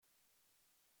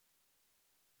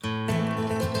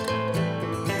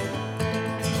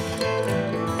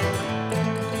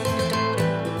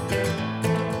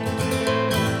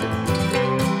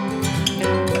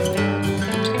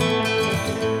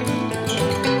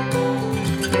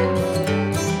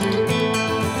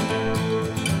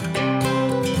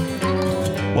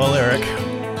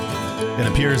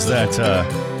appears that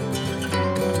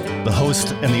the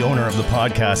host and the owner of the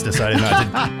podcast decided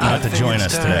not to join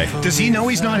us today. Does he know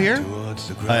he's not here?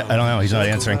 I don't know. He's not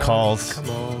answering calls.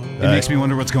 It makes me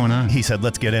wonder what's going on. He said,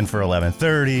 let's get in for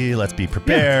 11:30. Let's be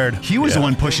prepared. He was the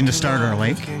one pushing to start our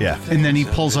lake. Yeah. And then he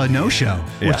pulls a no-show,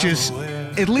 which is,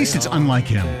 at least it's unlike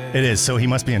him. It is. So he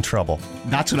must be in trouble.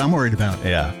 That's what I'm worried about.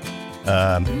 Yeah.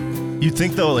 You'd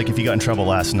think, though, like if he got in trouble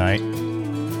last night,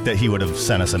 that he would have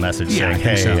sent us a message saying,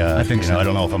 hey, I think so. I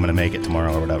don't know if I'm going to make it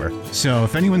tomorrow or whatever. So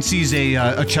if anyone sees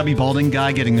a chubby balding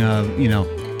guy getting,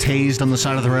 tased on the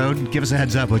side of the road, give us a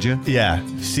heads up, would you? Yeah.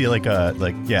 See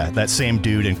that same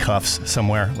dude in cuffs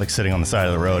somewhere, like sitting on the side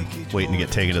of the road, waiting to get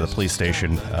taken to the police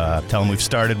station. Tell him we've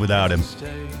started without him.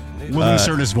 We'll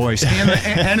insert his voice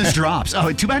and his drops.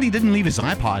 Oh, too bad he didn't leave his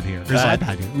iPod here. His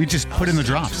iPad here. We just put in the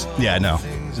drops. Yeah, no.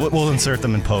 We'll insert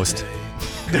them in post.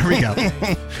 There we go.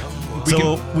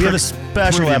 We have a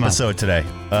special episode today.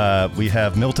 We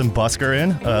have Milton Busker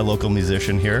in, a local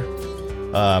musician here.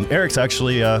 Eric's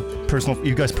actually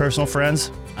you guys personal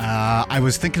friends? I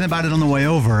was thinking about it on the way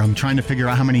over. I'm trying to figure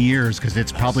out how many years, because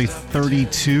it's probably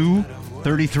 32,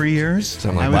 33 years,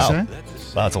 something like that.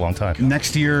 Wow, that's a long time.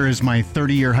 Next year is my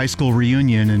 30-year high school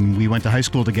reunion, and we went to high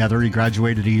school together. He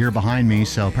graduated a year behind me,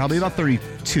 so probably about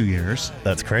 32 years.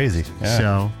 That's crazy.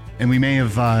 Yeah. And we may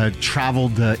have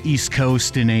traveled the East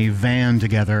Coast in a van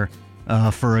together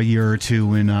for a year or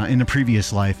two in a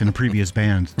previous life, in a previous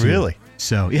band, too. Really?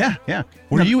 So, yeah.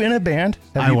 Were you in a band?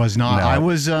 I was not.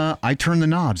 No. I turned the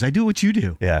knobs. I do what you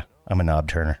do. Yeah, I'm a knob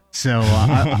turner. So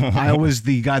I was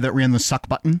the guy that ran the suck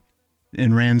button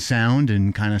and ran sound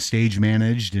and kind of stage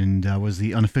managed and was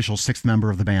the unofficial sixth member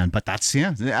of the band. But that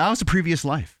was a previous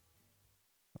life.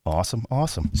 Awesome.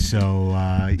 So,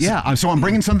 so I'm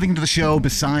bringing something to the show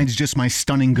besides just my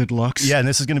stunning good looks. Yeah, and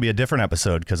this is going to be a different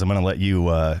episode because I'm going to let you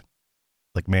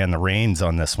man the reins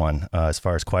on this one as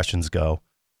far as questions go.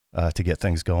 To get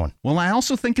things going. Well, I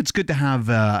also think it's good to have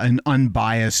an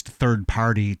unbiased third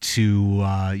party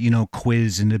to,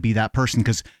 quiz and to be that person,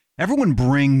 because everyone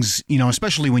brings,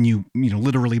 especially when you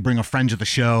literally bring a friend to the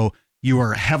show, you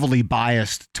are heavily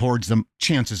biased towards them,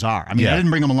 chances are. I mean, I didn't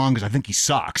bring him along because I think he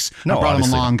sucks. No, I brought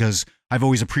him along because I've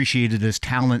always appreciated his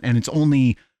talent, and it's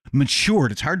only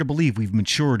matured. It's hard to believe we've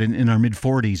matured in our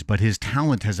mid-40s, but his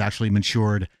talent has actually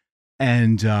matured.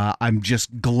 And I'm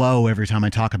just glow every time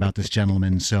I talk about this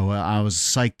gentleman. So I was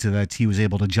psyched that he was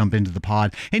able to jump into the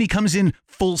pod. And he comes in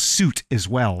full suit as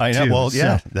well. I know. Too. Well,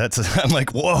 yeah. I'm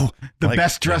like, whoa. The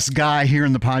best dressed guy here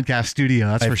in the podcast studio,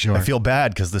 that's for sure. I feel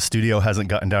bad because the studio hasn't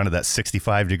gotten down to that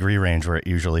 65-degree range where it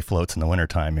usually floats in the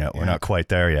wintertime yet. We're not quite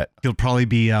there yet. He'll probably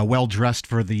be well-dressed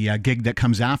for the gig that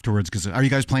comes afterwards. Because are you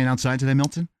guys playing outside today,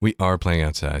 Milton? We are playing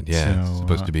outside, yeah. It's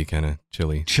supposed to be kind of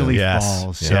chilly. Chilly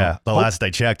fall. So. Yeah. The last I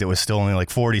checked, it was still only like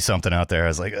 40-something out there. I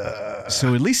was like,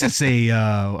 So at least it's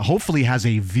hopefully has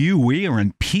a view. We are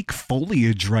in peak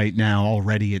foliage right now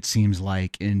already, it seems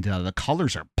like, and the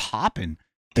colors are popping.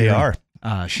 They are.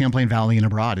 Champlain Valley and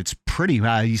abroad. It's pretty.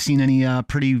 You seen any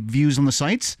pretty views on the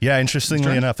sites? Yeah,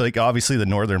 interestingly enough, like obviously the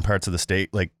northern parts of the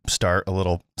state like start a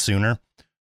little sooner.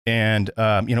 And,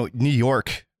 New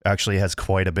York actually has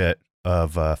quite a bit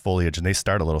of foliage, and they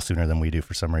start a little sooner than we do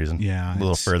for some reason. Yeah, a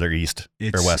little further east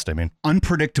or west. I mean,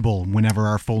 unpredictable whenever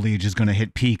our foliage is going to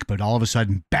hit peak, but all of a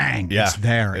sudden, bang! It's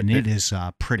there, and it is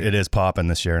pretty. It is popping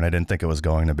this year, and I didn't think it was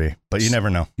going to be, but you never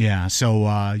know. Yeah.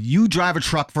 So you drive a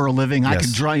truck for a living. Yes. I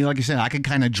could drive, like I said, I could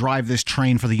kind of drive this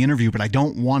train for the interview, but I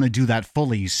don't want to do that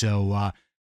fully. So.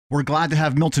 We're glad to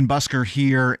have Milton Busker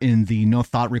here in the No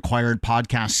Thought Required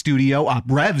podcast studio.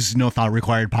 Rev's No Thought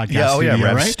Required podcast studio,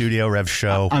 Rev right? Studio, Rev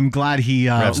Show. I'm glad he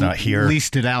Rev's not here.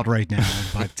 Leased it out right now.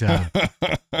 But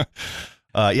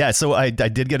so I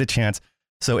did get a chance.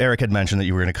 So Eric had mentioned that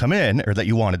you were going to come in, or that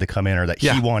you wanted to come in, or that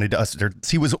he wanted us.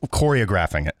 He was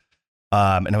choreographing it,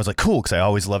 and I was like, cool, because I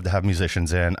always love to have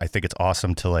musicians in. I think it's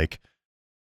awesome to like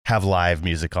have live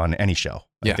music on any show.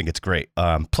 I think it's great.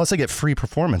 Plus I get free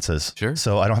performances. Sure.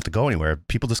 So I don't have to go anywhere.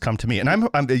 People just come to me. And I'm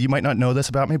you might not know this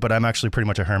about me, but I'm actually pretty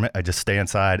much a hermit. I just stay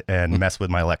inside and mess with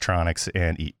my electronics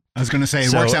and eat. I was going to say,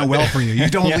 it works out well for you. You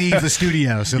don't leave the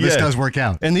studio, so this does work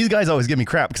out. And these guys always give me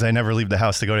crap because I never leave the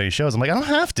house to go to any shows. I'm like, I don't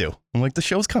have to. I'm like, the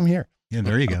shows come here. Yeah,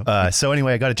 there you go. So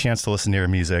anyway, I got a chance to listen to your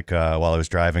music while I was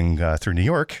driving through New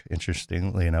York.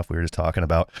 Interestingly enough, we were just talking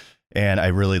about. And I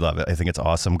really love it. I think it's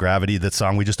awesome. Gravity, that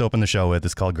song we just opened the show with,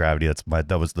 is called Gravity.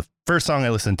 That was the first song I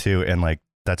listened to, and like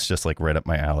that's just like right up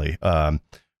my alley.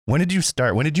 When did you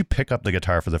start? When did you pick up the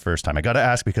guitar for the first time? I got to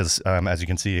ask because, as you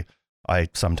can see, I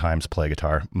sometimes play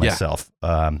guitar myself,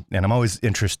 and I'm always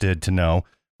interested to know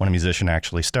when a musician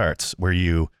actually starts.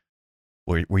 Was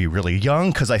were you really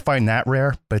young? Because I find that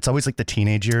rare, but it's always like the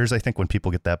teenage years, I think, when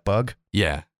people get that bug.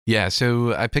 Yeah. Yeah.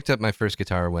 So I picked up my first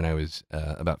guitar when I was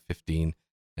about 15,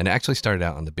 and I actually started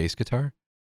out on the bass guitar.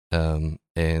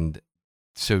 And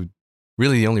so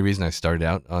really the only reason I started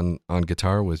out on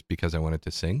guitar was because I wanted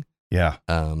to sing. Yeah.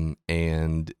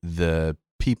 And the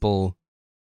people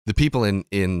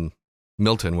in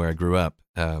Milton, where I grew up,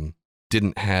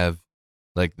 didn't have,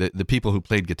 like, the people who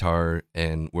played guitar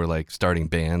and were like starting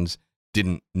bands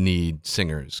didn't need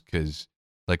singers, because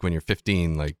like when you're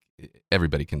 15, like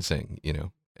everybody can sing, you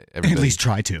know. At least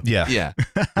try to. Yeah. Yeah.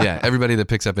 Yeah. Everybody that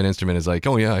picks up an instrument is like,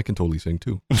 oh yeah, I can totally sing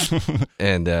too.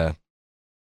 And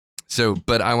so,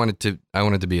 but I wanted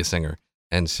to be a singer,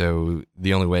 and so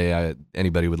the only way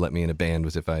anybody would let me in a band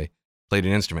was if I played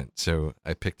an instrument. So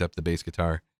I picked up the bass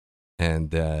guitar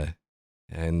and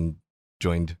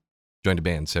joined a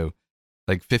band. So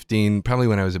like 15, probably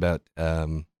when I was about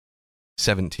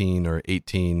 17 or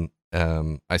 18,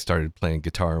 I started playing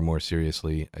guitar more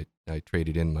seriously. I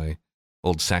traded in my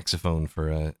old saxophone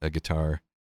for a guitar,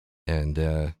 and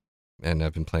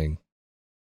I've been playing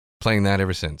that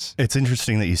ever since. It's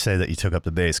interesting that you say that you took up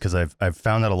the bass, because I've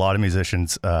found that a lot of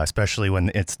musicians, especially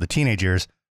when it's the teenage years,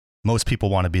 most people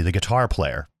want to be the guitar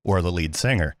player or the lead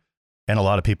singer. And a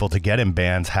lot of people, to get in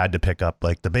bands, had to pick up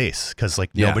like the bass, because like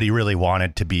nobody really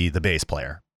wanted to be the bass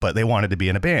player, but they wanted to be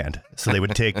in a band, so they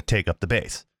would take up the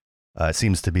bass. It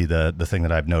seems to be the thing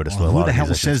that I've noticed. Well, with a lot who the of hell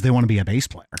musicians. says they want to be a bass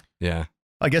player? Yeah.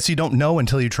 I guess you don't know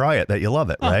until you try it that you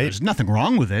love it, right? There's nothing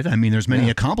wrong with it. I mean, there's many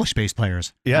accomplished bass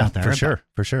players out there.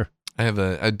 For sure. I have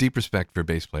a deep respect for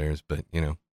bass players, but you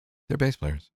know, they're bass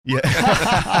players.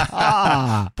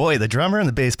 Yeah. Boy, the drummer and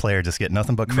the bass player just get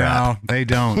nothing but crap. No, they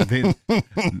don't.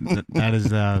 That is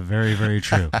very, very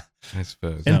true. I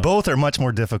suppose. And both are much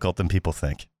more difficult than people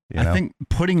think. You know? I think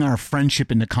putting our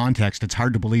friendship into context, it's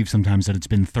hard to believe sometimes that it's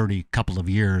been 30 couple of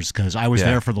years, because I was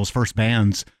there for those first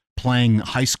bands, playing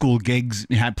high school gigs,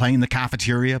 playing in the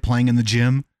cafeteria, playing in the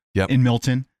gym in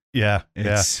Milton. Yeah.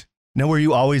 Now, were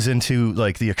you always into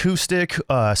like the acoustic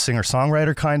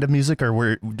singer-songwriter kind of music, or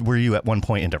were you at one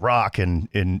point into rock and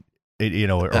you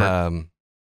know? Or...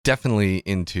 Definitely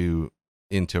into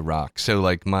rock. So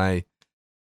like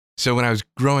so when I was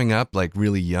growing up, like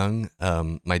really young,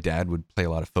 my dad would play a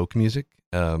lot of folk music,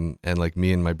 and like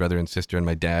me and my brother and sister and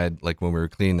my dad, like when we were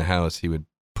cleaning the house, he would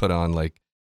put on like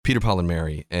Peter, Paul, and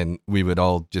Mary, and we would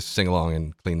all just sing along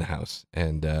and clean the house.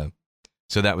 And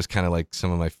so that was kind of like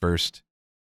some of my first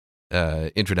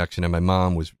introduction. And my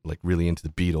mom was like really into the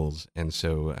Beatles, and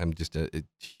so I'm just a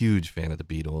huge fan of the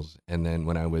Beatles. And then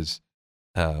when I was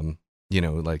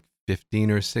like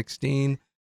 15 or 16,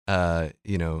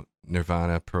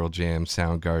 Nirvana, Pearl Jam,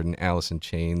 Soundgarden, Alice in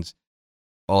Chains,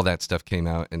 all that stuff came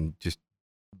out and just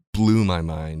blew my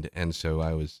mind. And so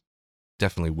I was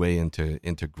definitely way into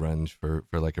grunge for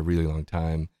like a really long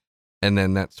time. And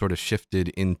then that sort of shifted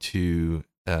into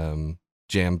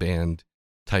jam band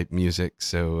type music.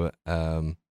 So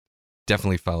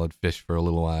definitely followed Phish for a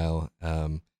little while.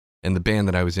 And the band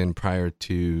that I was in prior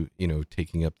to,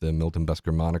 taking up the Milton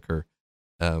Busker moniker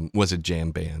was a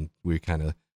jam band. We kind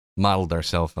of modeled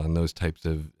ourselves on those types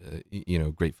of,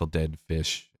 Grateful Dead,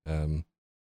 Phish,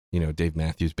 Dave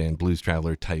Matthews Band, Blues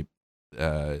Traveler type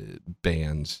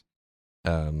bands.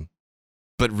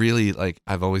 But really, like,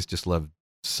 I've always just loved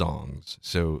songs.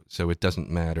 So it doesn't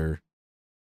matter.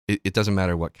 It doesn't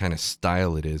matter what kind of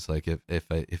style it is. Like if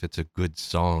it's a good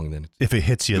song, then if it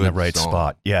hits you in the right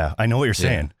spot. Yeah, I know what you're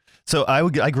saying. So I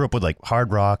grew up with like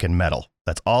hard rock and metal.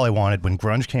 That's all I wanted. When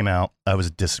grunge came out, I was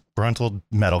a disgruntled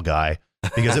metal guy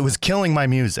because it was killing my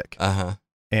music.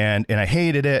 And I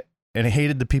hated it, and I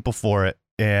hated the people for it.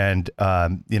 And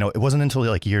it wasn't until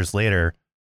like years later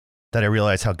that I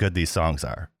realized how good these songs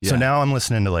are. Yeah. So now I'm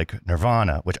listening to like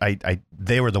Nirvana, which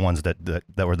they were the ones that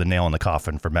were the nail in the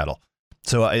coffin for metal.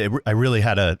 So I really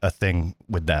had a thing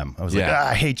with them. I was like,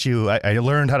 I hate you. I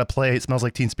learned how to play It Smells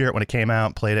Like Teen Spirit when it came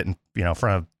out, played it in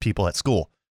front of people at school.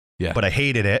 Yeah. But I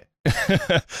hated it.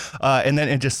 And then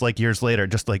it just like years later,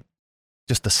 just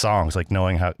the songs, like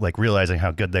knowing how, like realizing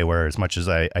how good they were, as much as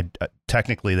I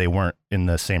technically they weren't in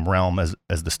the same realm as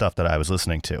the stuff that I was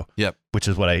listening to. Yep. Which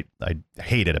is what I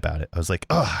hated about it. I was like,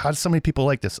 oh, how do so many people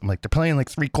like this? I'm like, they're playing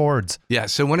like 3 chords. Yeah.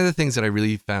 So one of the things that I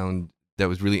really found that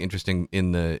was really interesting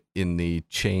in the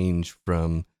change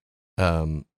from,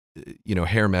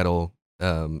 hair metal,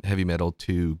 heavy metal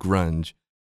to grunge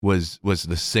was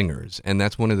the singers. And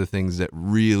that's one of the things that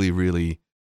really, really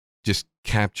just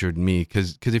captured me.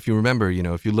 Cause if you remember,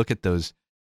 if you look at those,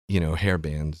 hair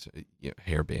bands,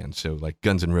 so like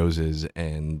Guns N' Roses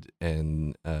and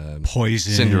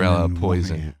Poison, Cinderella,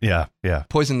 Poison. Yeah.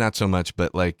 Poison, not so much,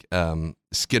 but like,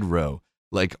 Skid Row.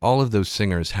 like all of those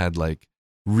singers had like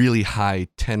really high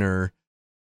tenor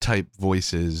type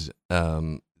voices,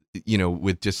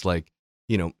 with just like,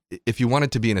 if you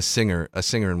wanted to be a singer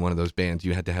in one of those bands,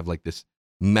 you had to have like this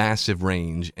massive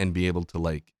range and be able to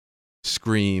like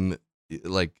scream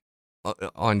like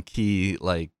on key,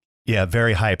 like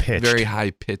very high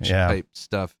pitched, type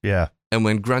stuff. Yeah. And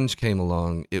when grunge came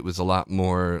along, it was a lot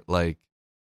more like,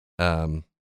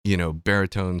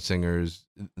 baritone singers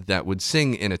that would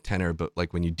sing in a tenor, but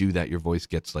like when you do that, your voice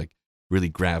gets like really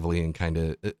gravelly and kind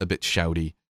of a bit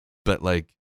shouty. But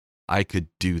like, I could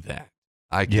do that.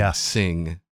 I could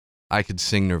sing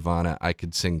Nirvana. I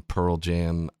could sing Pearl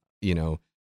Jam.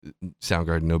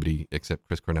 Soundgarden. Nobody except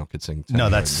Chris Cornell could sing Soundgarden. No,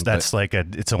 that's like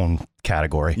its own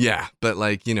category. Yeah, but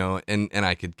like and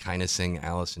I could kind of sing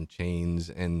Alice in Chains,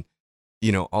 and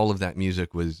all of that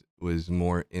music was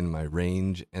more in my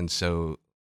range, and so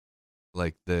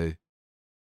like that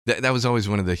was always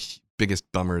one of the biggest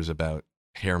bummers about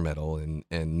hair metal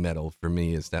and metal for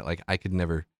me, is that like I could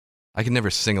never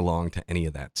sing along to any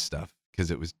of that stuff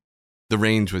because the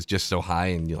range was just so high,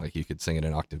 and you could sing it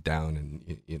an octave down,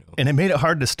 and And it made it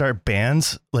hard to start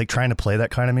bands like trying to play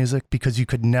that kind of music because you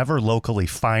could never locally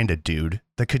find a dude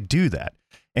that could do that,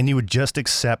 and you would just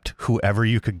accept whoever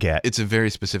you could get. It's a very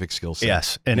specific skill set.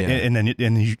 Yes, and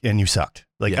you sucked.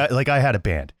 Like I had a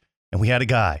band, and we had a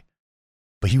guy,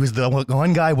 but he was the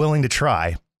one guy willing to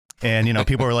try. And,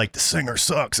 people were like, the singer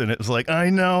sucks. And it was like, I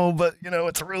know, but,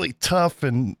 it's really tough.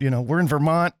 And, we're in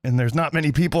Vermont and there's not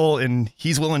many people and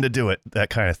he's willing to do it, that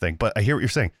kind of thing. But I hear what you're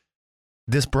saying.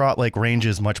 This brought like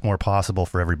ranges much more possible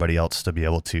for everybody else to be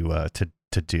able to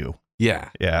do. Yeah.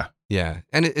 Yeah. Yeah.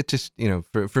 And it just,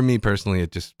 for me personally,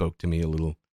 it just spoke to me a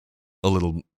little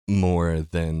more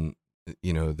than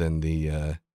the,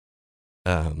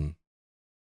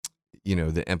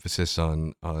 the emphasis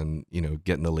on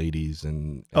getting the ladies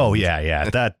and oh yeah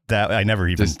that I never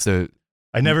even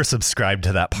I never subscribed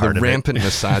to that part the of rampant it.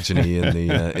 misogyny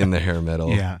in the hair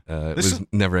metal. Yeah. It was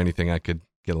never anything I could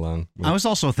get along with. I was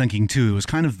also thinking too, it was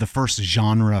kind of the first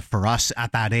genre for us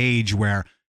at that age where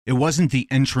it wasn't the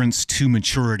entrance to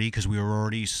maturity, because we were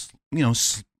already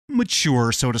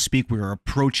mature, so to speak. We were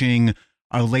approaching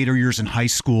our later years in high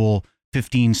school,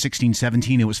 15, 16,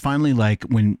 17. It was finally like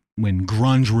when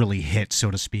grunge really hit,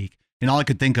 so to speak. And all I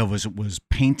could think of was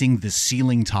painting the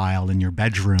ceiling tile in your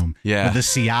bedroom with the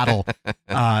Seattle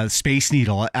Space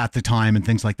Needle at the time and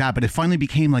things like that. But it finally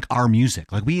became like our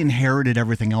music. Like we inherited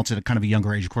everything else at a kind of a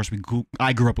younger age. Of course,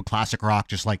 I grew up with classic rock,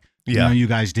 just like you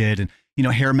guys did, and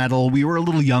hair metal. We were a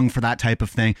little young for that type of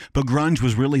thing. But grunge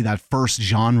was really that first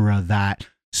genre that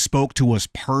spoke to us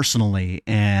personally,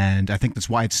 and I think that's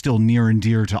why it's still near and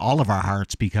dear to all of our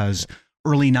hearts, because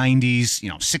early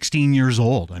 90s, 16 years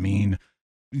old. I mean,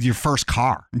 your first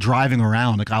car driving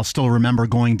around, like I'll still remember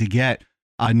going to get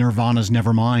Nirvana's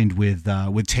Nevermind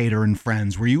with Tater and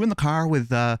friends. Were you in the car with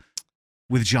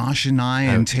Josh and I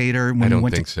and Tater when we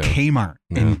went to Kmart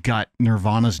and got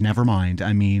Nirvana's Nevermind?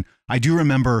 I mean, I do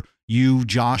remember you,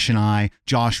 Josh, and I.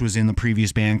 Josh was in the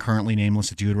previous band, currently nameless,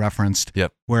 that you had referenced.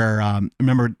 Yep. Where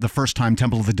remember the first time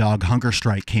Temple of the Dog Hunger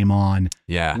Strike came on?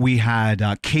 Yeah. We had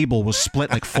cable was split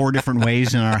like 4 different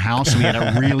ways in our house. We had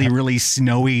a really, really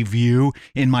snowy view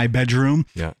in my bedroom.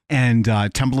 Yeah. And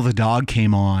Temple of the Dog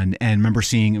came on, and remember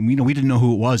seeing, we didn't know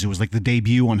who it was. It was like the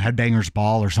debut on Headbangers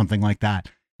Ball or something like that.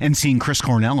 And seeing Chris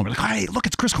Cornell, and we're like, hey, look,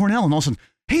 it's Chris Cornell. And all of a sudden,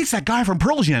 hey, it's that guy from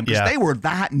Pearl Jam, because they were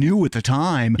that new at the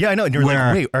time. Yeah, I know. And you're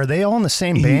like, wait, are they all in the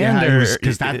same band? Yeah,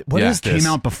 because that came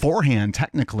out beforehand,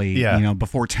 technically. Yeah.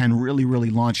 Before 10 really,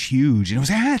 really launched huge, and it was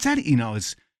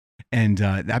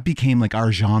that became like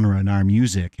our genre and our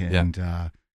music,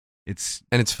 and it's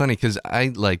funny because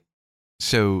I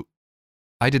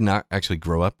did not actually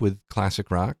grow up with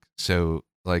classic rock, so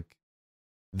like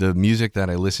the music that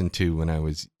I listened to when I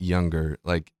was younger,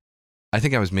 like I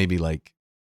think I was maybe like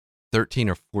 13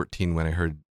 or 14 when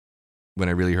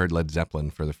I really heard Led Zeppelin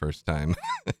for the first time.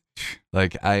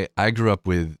 Like I grew up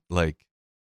with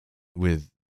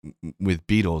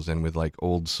Beatles and with like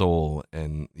old soul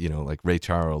and like Ray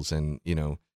Charles and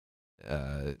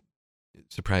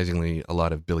surprisingly a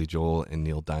lot of Billy Joel and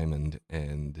Neil Diamond,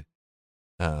 and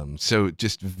so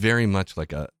just very much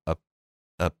like a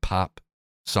pop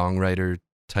songwriter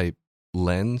type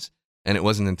lens. And it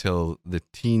wasn't until the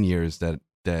teen years that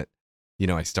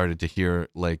I started to hear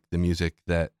like the music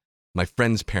that my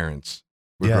friends' parents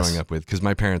were growing up with, because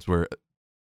my parents were,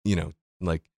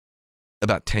 like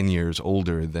about 10 years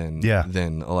older than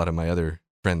a lot of my other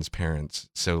friends' parents.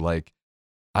 So like,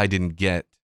 I didn't get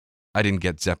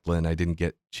Zeppelin, I didn't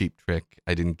get Cheap Trick,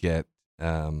 I didn't get,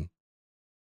 a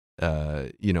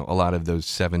lot of those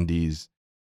 70s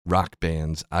rock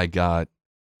bands. I got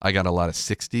I got a lot of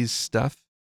 60s stuff,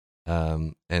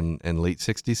 and late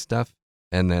 60s stuff,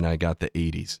 and then I got the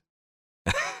 80s.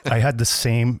 I had the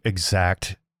same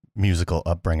exact musical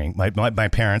upbringing. My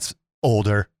parents,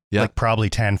 older, Yeah. like probably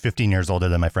 10, 15 years older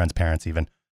than my friend's parents even.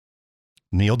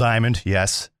 Neil Diamond,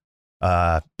 yes.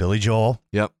 Billy Joel.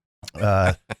 Yep.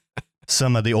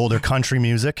 Some of the older country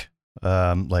music,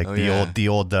 like Oh, the yeah.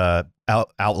 old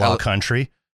outlaw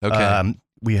country. Okay.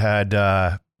 We had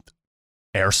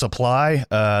Air Supply,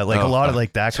 like a lot of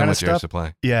like that so kind of much Air stuff.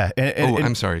 Supply. Yeah. And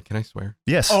I'm sorry. Can I swear?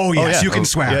 yes. Oh, yes, yeah. you can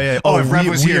swear. Yeah, yeah. Oh, if Rev we,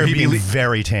 was we here, are he'd be being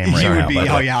very tame right You now. would be. by the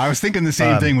Oh way. yeah, I was thinking the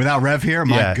same thing. Without Rev here,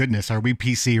 my yeah. goodness, are we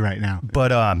PC right now?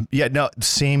 But yeah, no,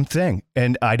 same thing.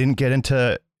 And I didn't get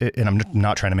into it, and I'm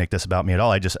not trying to make this about me at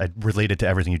all. I related to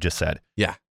everything you just said.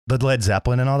 Yeah. The Led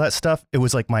Zeppelin and all that stuff. It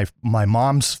was like my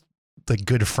mom's like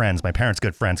good friends, my parents'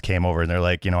 good friends came over and they're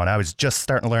like, and I was just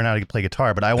starting to learn how to play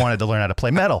guitar, but I wanted to learn how to play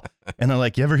metal. And they're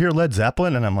like, you ever hear Led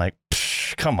Zeppelin? And I'm like,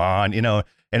 come on, and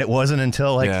it wasn't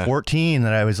until like Yeah. 14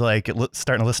 that I was like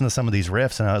starting to listen to some of these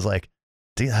riffs and I was like,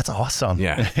 dude, that's awesome.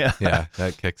 Yeah. Yeah,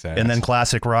 that kicks ass. And then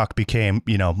classic rock became,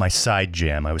 my side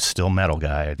jam. I was still metal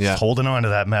guy. Yeah. Holding on to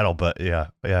that metal, but yeah,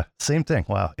 same thing.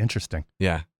 Wow, interesting.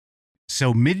 yeah.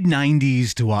 So mid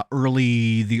 '90s to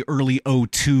the early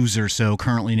 '02s or so.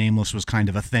 Currently Nameless was kind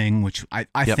of a thing, which I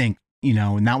Yep. think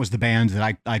and that was the band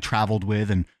that I traveled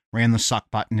with and ran the Suck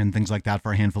Button and things like that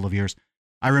for a handful of years.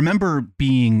 I remember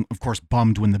being, of course,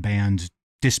 bummed when the band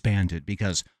disbanded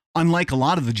because unlike a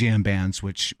lot of the jam bands,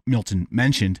 which Milton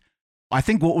mentioned, I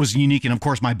think what was unique, and of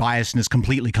course my biasness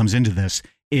completely comes into this,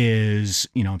 is,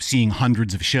 seeing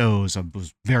hundreds of shows. I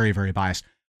was very, very biased.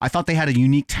 I thought they had a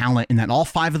unique talent in that all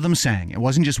 5 of them sang. It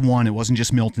wasn't just one. It wasn't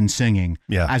just Milton singing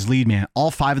Yeah. as lead man. All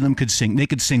 5 of them could sing. They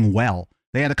could sing well.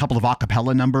 They had a couple of a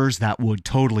cappella numbers that would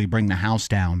totally bring the house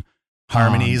down.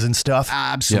 Harmonies and stuff.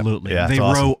 Absolutely. Yeah, They it's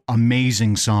awesome. wrote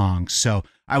amazing songs. So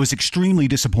I was extremely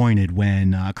disappointed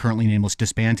when Currently Nameless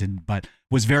disbanded, but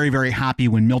was very, very happy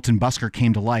when Milton Busker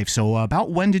came to life. So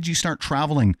about when did you start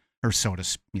traveling, or so to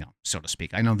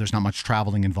speak? I know there's not much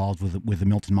traveling involved with the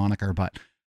Milton moniker, but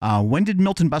when did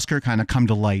Milton Busker kind of come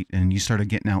to light and you started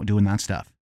getting out doing that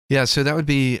stuff? Yeah, so that would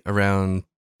be around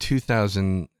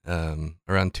 2000,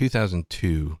 around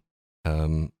 2002.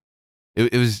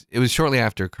 It was shortly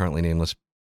after Currently Nameless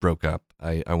broke up.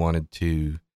 I wanted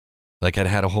to, I'd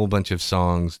had a whole bunch of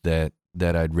songs that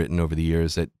I'd written over the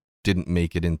years that didn't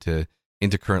make it into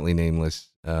Currently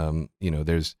Nameless.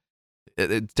 It's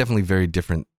definitely very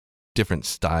different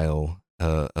style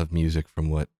of music from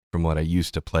what I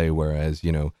used to play. Whereas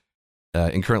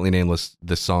in Currently Nameless,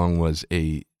 the song was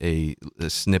a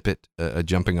snippet, a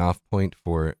jumping off point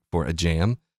for a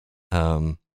jam.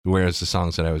 Whereas the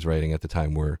songs that I was writing at the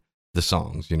time were the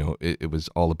songs. It was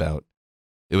all about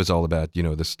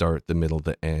the start, the middle,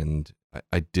 the end.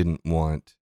 I didn't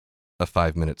want a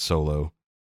 5-minute solo,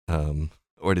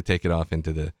 or to take it off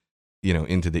into the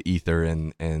ether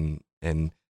and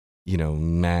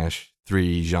mash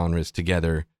 3 genres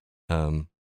together,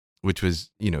 which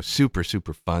was super,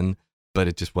 super fun, but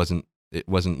it just wasn't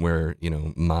where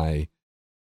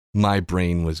my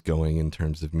brain was going in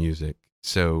terms of music.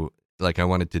 So I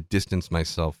wanted to distance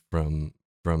myself from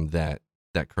that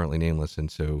Currently Nameless,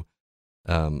 and so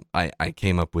I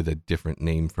came up with a different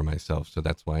name for myself. So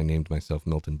that's why I named myself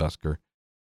Milton Busker,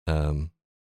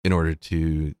 in order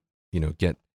to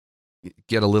get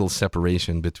a little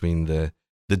separation between the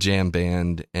jam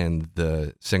band and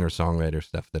the singer-songwriter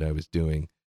stuff that I was doing.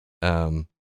 And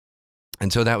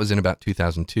so that was in about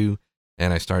 2002,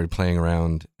 and I started playing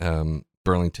around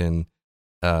Burlington.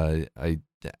 I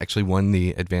actually won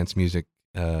the Advanced Music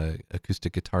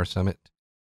Acoustic Guitar Summit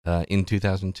in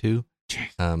 2002.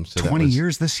 So 20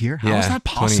 years this year? How is that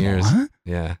 20 possible? years. Huh?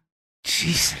 Yeah.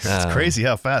 Jesus. It's crazy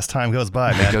how fast time goes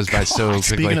by, It man. goes by so quickly.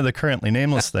 Speaking of the Currently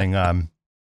Nameless thing,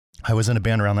 I was in a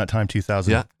band around that time,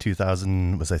 2000. Yeah.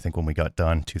 2000 was, I think, when we got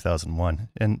done, 2001.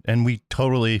 And we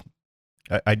totally,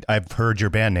 I've heard your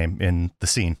band name in the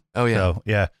scene. Oh, yeah. So,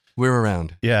 yeah. We're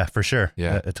around. Yeah, for sure.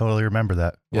 Yeah. I totally remember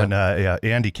that. Yeah. When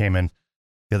Andy came in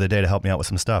the other day to help me out with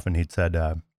some stuff, and he'd said,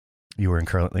 you were in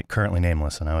currently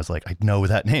Nameless. And I was like, I know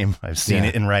that name. I've seen Yeah.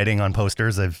 it in writing on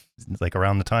posters.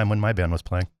 Around the time when my band was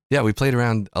playing. Yeah, we played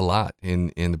around a lot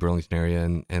in the Burlington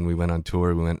area, and we went on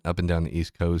tour. We went up and down the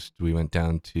East Coast. We went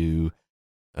down to,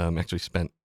 actually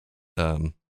spent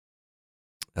a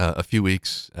few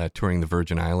weeks touring the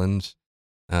Virgin Islands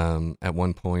at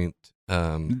one point.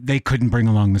 They couldn't bring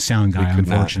along the sound guy, could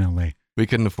not. unfortunately. We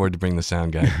couldn't afford to bring the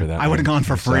sound guy for that. I would have one. gone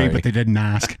for free, Sorry. but they didn't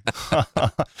ask.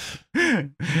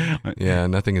 Yeah,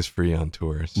 nothing is free on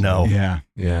tour. So. No.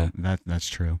 Yeah, that's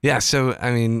true. Yeah, so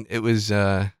I mean, it was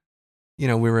we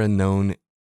were a known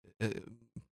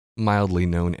mildly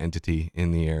known entity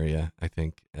in the area, I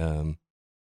think.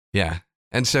 Yeah.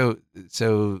 And so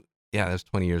yeah, that was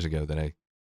 20 years ago that I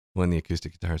won the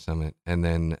Acoustic Guitar Summit. And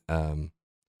then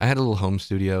I had a little home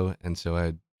studio, and so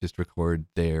I'd just record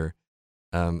there.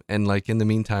 And like in the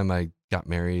meantime, I got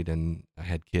married and I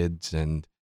had kids, and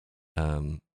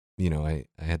I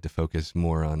had to focus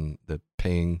more on the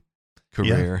paying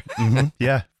career.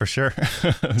 Yeah, for sure.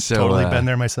 So, totally been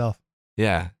there myself.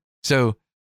 Yeah. So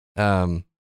kind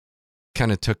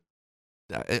of took,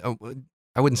 I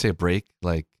wouldn't say a break.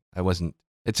 Like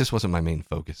it just wasn't my main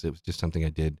focus. It was just something I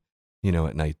did,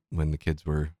 at night when the kids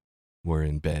were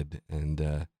in bed.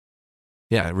 And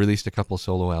I released a couple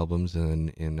solo albums. And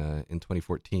in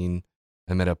 2014,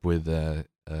 I met up with a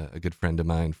good friend of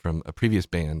mine from a previous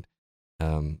band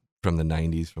from the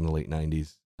 90s, from the late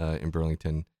 90s in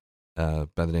Burlington, by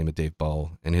the name of Dave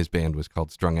Ball. And his band was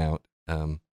called Strung Out.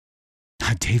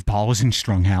 Dave Ball was in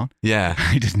Strung Out? Yeah.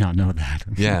 I did not know that.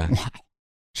 Yeah. Wow.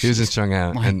 He was in Strung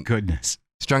Out. My goodness.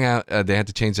 Strung Out, they had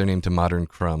to change their name to Modern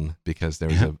Crumb because there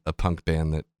was a punk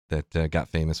band that got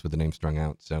famous with the name Strung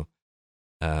Out. So,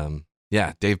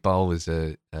 Dave Ball was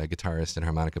a guitarist and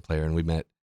harmonica player, and we met.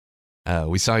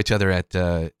 We saw each other at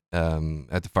the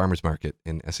farmers market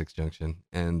in Essex Junction,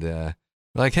 and we're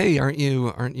like, "Hey, aren't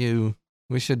you?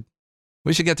 We should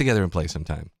get together and play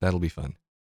sometime. That'll be fun."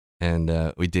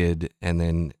 And we did, and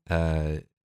then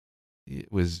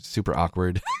it was super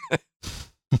awkward.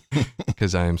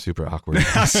 Because I am super awkward.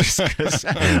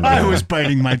 I was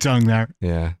biting my tongue there.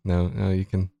 Yeah, no, you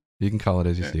can call it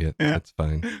as you see it. Yeah. That's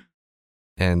fine.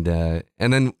 And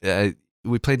then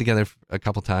we played together a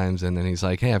couple times, and then he's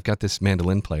like, "Hey, I've got this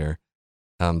mandolin player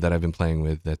that I've been playing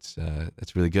with. That's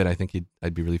really good. I think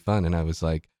I'd be really fun." And I was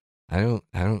like, "I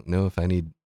don't know if I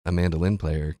need a mandolin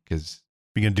player because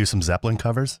You gonna do some Zeppelin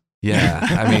covers? Yeah,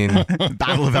 I mean,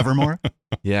 Battle of Evermore.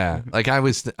 Yeah, like I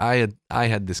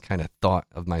had this kind of thought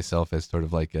of myself as sort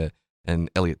of like an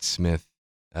Elliott Smith,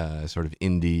 sort of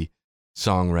indie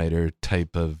songwriter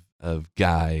type of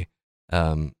guy,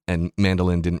 and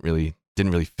mandolin didn't really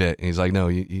fit. And he's like, "No,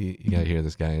 you gotta hear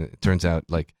this guy." And it turns out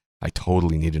like I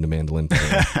totally needed a mandolin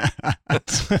player.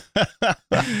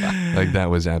 Like that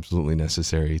was absolutely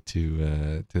necessary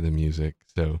to the music.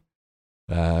 So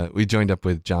we joined up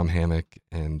with John Hammock,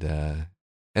 and then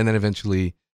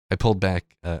eventually I pulled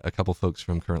back a couple folks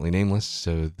from Currently Nameless.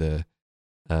 So the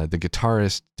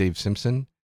guitarist Dave Simpson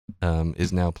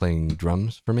is now playing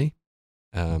drums for me,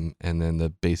 and then the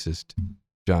bassist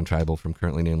John Tribal from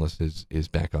Currently Nameless is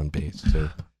back on bass. So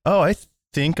I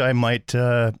think I might.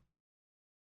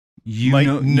 You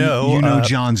might know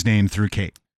John's name through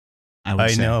Kate. I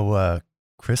say. know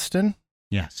Kristen.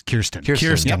 Yes, Kirsten.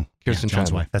 Kirsten. Kirsten John's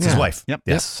Tribal. wife. That's Yeah. his wife. Yep.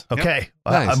 Yes. Yep. Okay.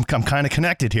 Nice. I'm kind of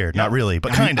connected here. Not really,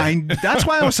 but kind of. That's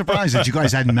why I was surprised that you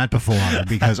guys hadn't met before,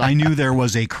 because I knew there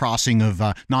was a crossing of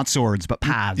not swords but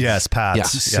paths. Yes, paths. Yeah.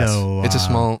 Yes. So it's a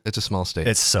small state.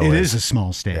 It is a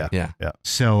small state. Yeah. Yeah.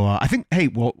 So I think,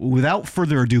 without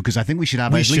further ado, because I think we should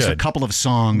have at least a couple of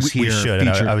songs here. We should. And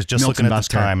I was just Milton looking at the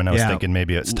Busker. time, and I was thinking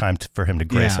maybe it's time for him to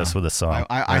grace us with a song.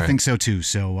 I think so too.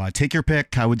 So take your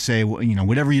pick. I would say,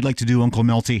 whatever you'd like to do, Uncle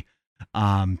Milty.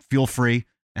 Feel free,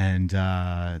 and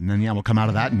then we'll come out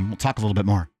of that and we'll talk a little bit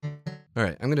more. All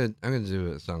right, I'm gonna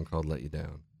do a song called "Let You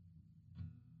Down."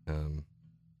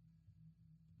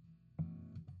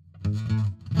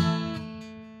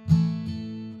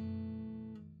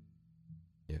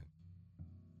 Yeah.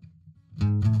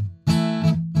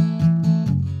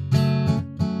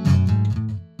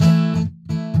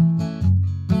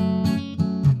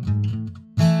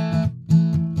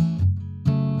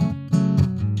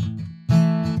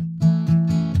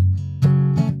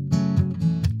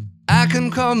 I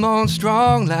can come on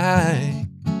strong like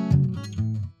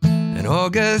an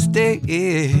August day.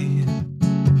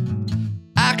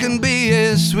 I can be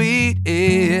as sweet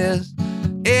as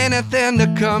anything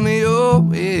to come your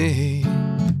way.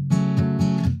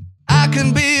 I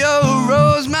can be your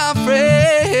rose, my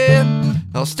friend.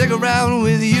 I'll stick around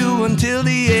with you until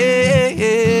the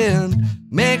end.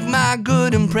 Make my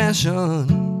good impression.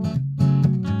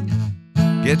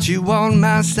 Get you on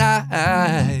my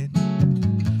side.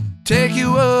 Take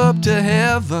you up to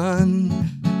heaven.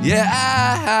 Yeah,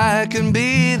 I can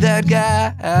be that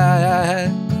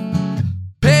guy.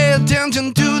 Pay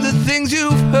attention to the things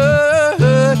you've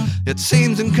heard. It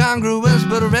seems incongruous,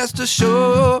 but rest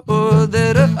assured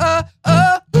that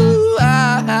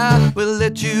I will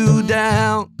let you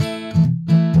down.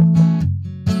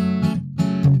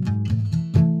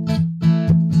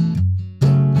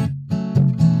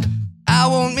 I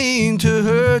won't mean to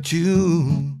hurt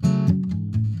you,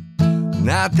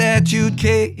 not that you'd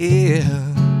care,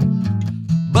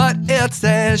 but It's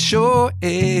as sure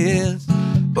as,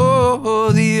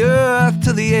 oh, the earth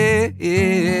to the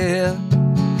air.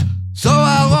 So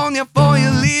I'll warn you before you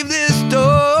leave this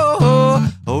door.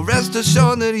 Oh, rest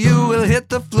assured that you will hit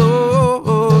the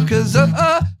floor. 'Cause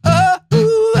I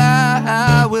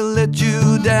will let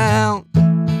you down.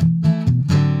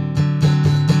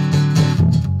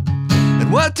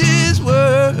 And what is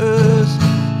worse,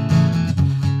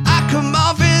 I come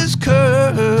off as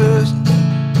cursed,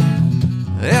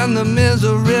 and the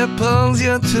misery pulls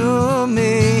you to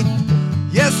me.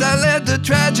 Yes, I let the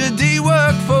tragedy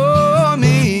work for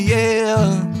me,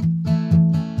 yeah.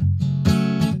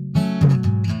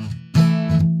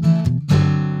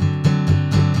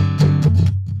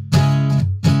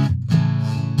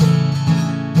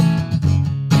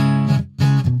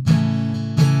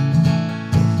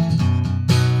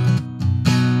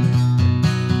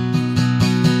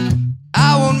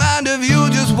 I won't mind if you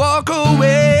just walk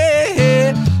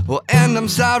away. Well, and I'm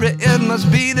sorry it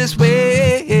must be this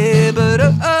way, but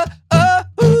I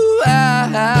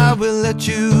will let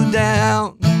you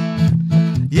down.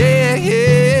 Yeah,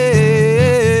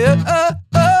 yeah.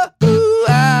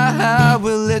 I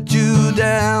will let you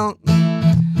down.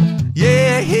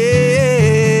 Yeah,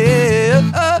 yeah.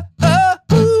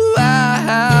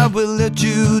 I will let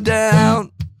you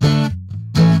down.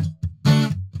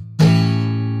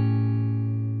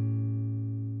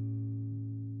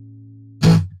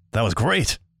 That was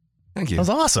great. Thank That you. was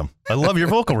awesome. I love your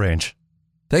vocal range.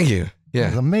 Thank you. It was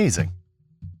Yeah, amazing.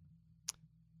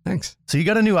 thanks. So you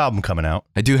got a new album coming out.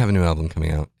 I do have a new album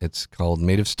coming out. It's called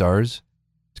Made of Stars.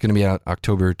 It's going to be out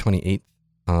October 28th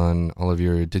on all of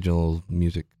your digital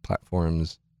music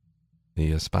platforms,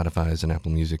 the Spotify's and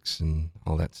Apple Musics and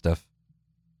all that stuff.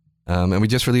 And we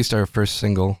just released our first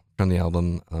single from the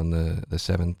album on the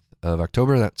 7th of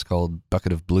October. That's called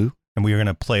Bucket of Blue. And we are going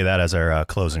to play that as our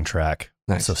closing track.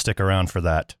 Nice. So stick around for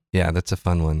that. Yeah, that's a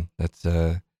fun one. That's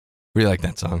really like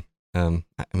that song. I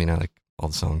mean, I like all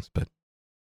the songs, but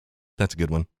that's a good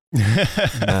one.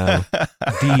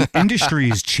 The industry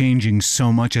is changing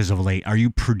so much as of late. Are you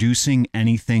producing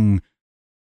anything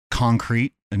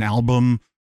concrete? An album,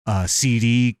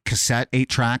 CD, cassette,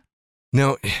 8-track?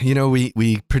 No,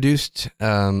 we produced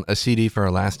a CD for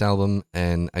our last album,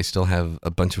 and I still have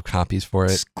a bunch of copies for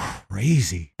it. It's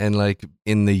crazy. And like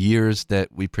in the years that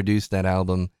we produced that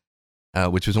album,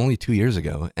 which was only 2 years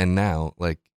ago, and now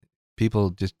like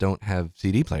people just don't have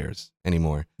CD players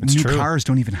anymore. It's New true. cars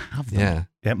don't even have them. Yeah,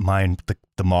 Yeah, mine,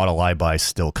 the model I buy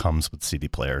still comes with CD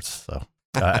players. So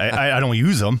I don't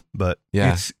use them, but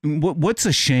yeah, It's what's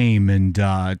a shame. And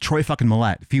Troy fucking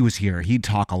Millette, if he was here, he'd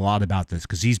talk a lot about this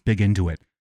because he's big into it.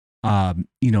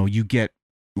 You get,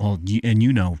 well, and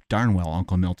you know darn well,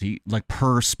 Uncle Milty, like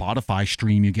per Spotify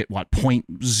stream, you get what,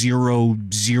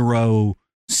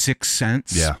 0.006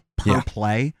 cents Yeah. per Yeah.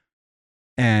 play.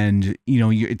 And,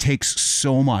 it takes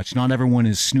so much. Not everyone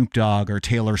is Snoop Dogg or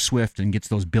Taylor Swift and gets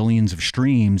those billions of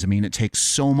streams. I mean, it takes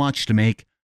so much to make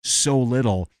so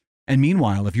little. And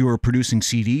meanwhile, if you were producing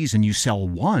CDs and you sell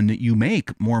one, you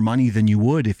make more money than you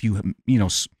would if you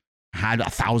had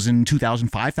 1,000, 2,000,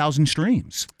 5,000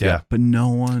 streams. yeah. But no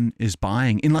one is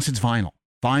buying unless it's vinyl.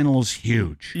 Vinyl is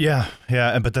huge. Yeah,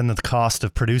 yeah, but then the cost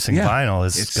of producing Yeah. vinyl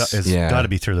is Yeah. got to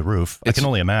be through the roof. I It's- can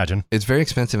only imagine. it's very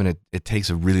expensive, and it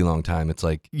takes a really long time. It's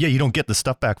like Yeah, you don't get the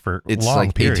stuff back for it's long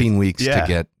like periods. 18 weeks Yeah. to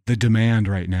get. The demand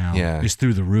right now Yeah. is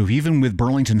through the roof. Even with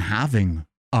Burlington having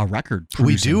a record We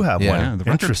producing. do have Yeah. one. Yeah, the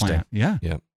record Interesting. plant. Yeah.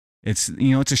 Yeah. It's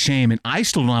it's a shame. And I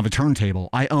still don't have a turntable.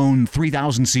 I own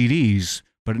 3,000 CDs,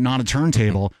 but not a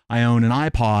turntable. I own an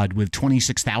iPod with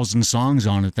 26,000 songs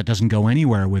on it that doesn't go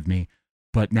anywhere with me.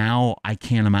 But now I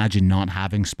can't imagine not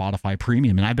having Spotify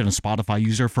Premium. And I've been a Spotify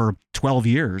user for 12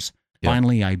 years. Yeah.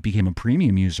 Finally, I became a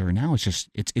premium user. And now it's just,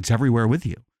 it's everywhere with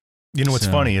you. You know what's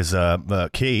So- funny is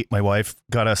Kate, my wife,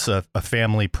 got us a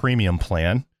family premium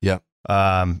plan. Yeah.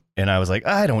 And I was like,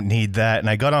 I don't need that. And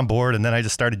I got on board, and then I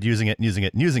just started using it.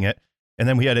 And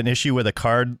then we had an issue with a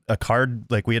card,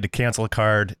 like we had to cancel a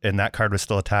card, and that card was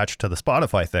still attached to the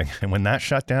Spotify thing. And when that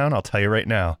shut down, I'll tell you right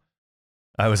now,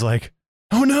 I was like,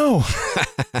 oh no,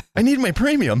 I need my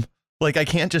premium. Like you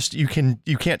can't just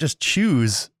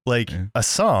choose like Yeah. a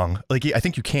song. Like I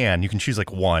think you can choose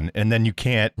like one, and then you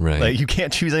can't, Right. like you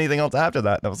can't choose anything else after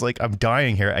that. And I was like, I'm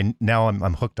dying here.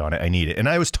 I'm hooked on it. I need it. And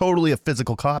I was totally a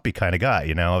physical copy kind of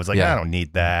guy. I was like, Yeah. I don't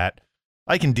need that.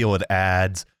 I can deal with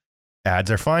ads.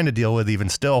 Ads are fine to deal with even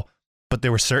still, but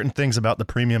there were certain things about the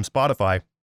premium Spotify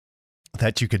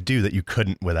that you could do that you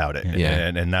couldn't without it. Yeah.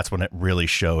 And that's when it really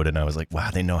showed. And I was like, wow,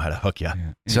 they know how to hook you.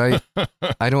 Yeah. So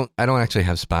I don't actually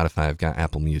have Spotify. I've got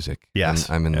Apple Music. Yes.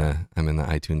 I'm in Yeah. the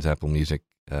iTunes Apple Music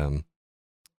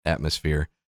atmosphere.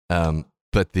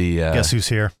 But the Guess who's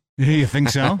here? You think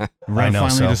so? Red know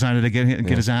finally so. decided to get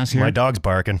his ass here. My dog's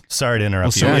barking. Sorry to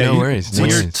interrupt Well, you. so no worries. So no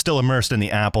you're worries. still immersed in the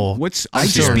Apple. I still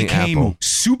just in the became Apple.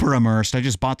 super immersed. I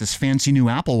just bought this fancy new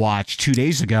Apple Watch 2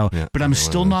 days ago, Yeah, but I I'm know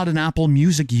still one of not an Apple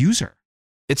Music user.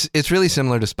 It's really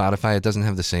similar to Spotify. It doesn't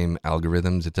have the same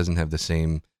algorithms. It doesn't have the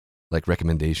same like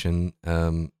recommendation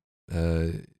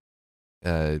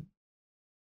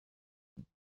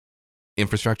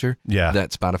infrastructure Yeah.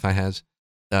 that Spotify has.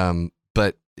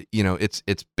 But you know, it's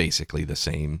basically the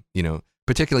same. You know,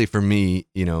 particularly for me,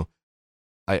 you know,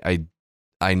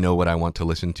 I know what I want to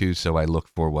listen to, so I look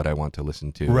for what I want to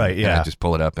listen to. Right, And yeah. I just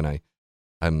pull it up, and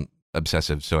I'm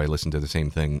obsessive, so I listen to the same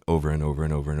thing over and over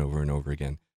and over and over and over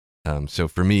again. So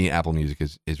for me, Apple Music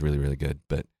is really, really good.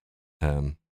 But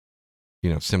you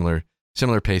know, similar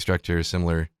pay structure,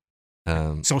 similar.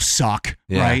 So suck,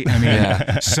 Yeah. right? I mean,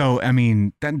 Yeah. so I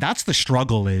mean, that's the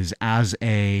struggle is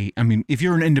if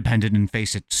you're an independent, and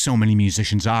face it, so many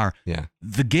musicians are. Yeah.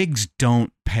 The gigs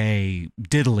don't pay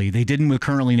diddly. They didn't with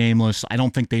Currently Nameless. I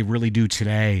don't think they really do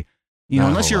today. You know, Not a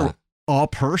unless whole you're lot. a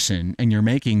person and you're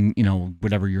making, you know,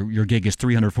 whatever your gig is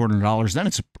 $300, $400, then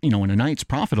it's, you know, in a night it's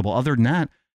profitable. Other than that,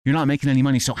 you're not making any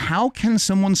money. So how can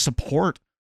someone support,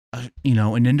 you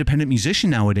know, an independent musician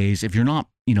nowadays if you're not,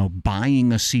 you know,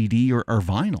 buying a CD or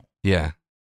vinyl? Yeah.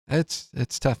 It's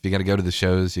tough. You got to go to the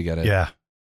shows. You got to, Yeah.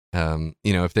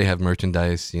 you know, if they have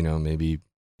merchandise, you know, maybe,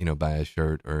 you know, buy a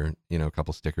shirt or, you know, a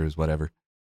couple stickers, whatever.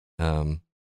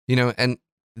 You know, and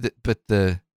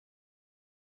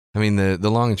the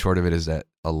long and short of it is that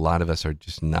a lot of us are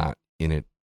just not in it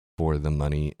for the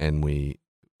money, and we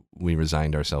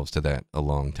resigned ourselves to that a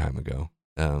long time ago.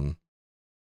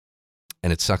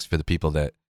 And it sucks for the people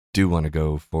that do want to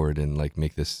go forward and like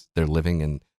make this their living.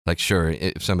 And like, sure,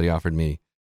 if somebody offered me,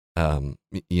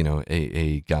 you know,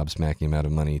 a gobsmacking amount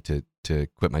of money to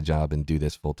quit my job and do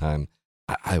this full time,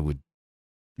 I would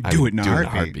Do it in a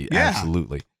heartbeat. Yeah.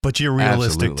 Absolutely. But you're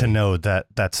realistic to Absolutely. know that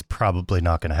that's probably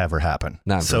not going to ever happen.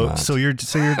 Not so Vermont. so you're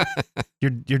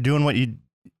doing what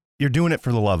you're doing it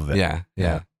for the love of it.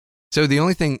 Yeah. So the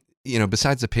only thing, you know,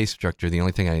 besides the pay structure, the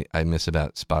only thing I miss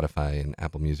about Spotify and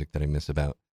Apple Music that I miss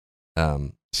about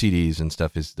CDs and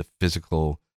stuff is the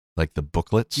physical, like the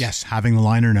booklets. Yes, having the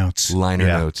liner notes, Liner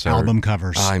Yeah. notes. album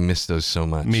covers. I miss those so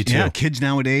much. Me too. Yeah, kids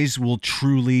nowadays will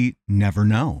truly never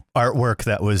know. Artwork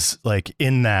that was like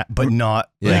in that, but not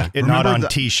Yeah. like not Remember on the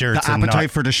T-shirts The and Appetite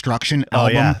not. for Destruction Oh,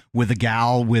 album yeah. with a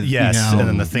gal with, Yes, you know, and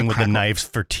then the thing with the crackle- knives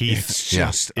for teeth. It's Yeah.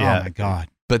 just, Yeah. oh my God.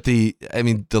 But the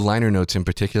liner notes in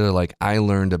particular, like I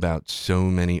learned about so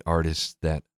many artists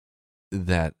that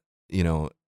you know,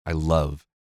 I love,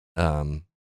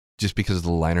 just because of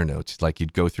the liner notes. Like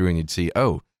you'd go through and you'd see,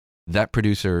 oh, that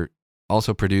producer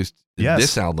also produced Yes.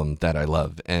 this album that I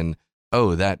love, and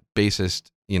oh, that bassist,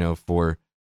 you know, for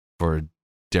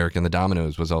Derek and the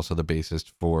Dominoes was also the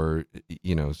bassist for,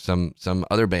 you know, some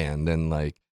other band, and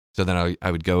like, so then I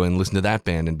would go and listen to that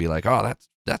band and be like, oh,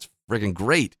 that's freaking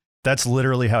great. That's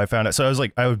literally how I found it. So I was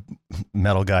like,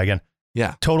 metal guy again.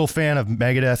 Yeah. Total fan of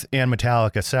Megadeth and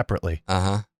Metallica separately.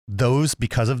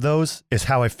 Because of those is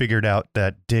how I figured out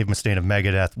that Dave Mustaine of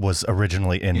Megadeth was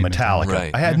originally in In Metallica. Metallica.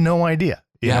 Right. I had no idea.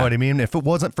 You Yeah. know what I mean? If it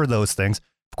wasn't for those things,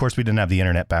 of course, we didn't have the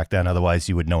internet back then. Otherwise,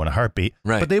 you would know in a heartbeat.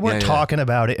 Right. But they weren't Yeah, yeah. talking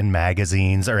about it in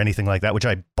magazines or anything like that, which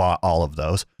I bought all of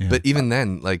those. Yeah. But even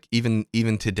then, like even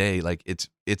today, like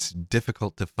it's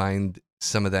difficult to find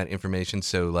some of that information.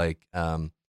 So like,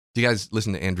 do you guys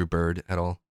listen to Andrew Bird at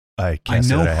all? I I can't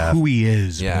say know that I have. who he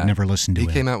is, but Yeah. I've never listened to He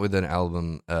it. came out with an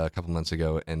album a couple months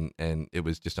ago, and it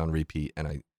was just on repeat. And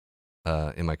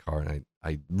I in my car, and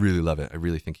I really love it. I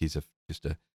really think he's just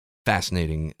a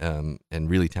fascinating and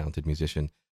really talented musician.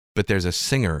 But there's a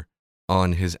singer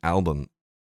on his album,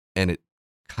 and it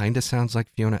kind of sounds like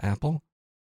Fiona Apple,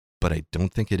 but I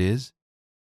don't think it is,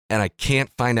 and I can't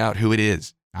find out who it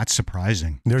is. That's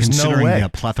surprising. There's no considering way. the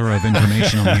plethora of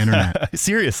information on the internet.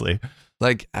 Seriously.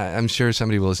 Like I'm sure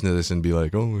somebody will listen to this and be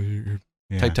like, "Oh,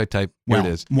 Yeah. type. Here Well, it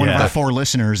is." one of Yeah. our 4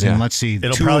 listeners, Yeah. and let's see,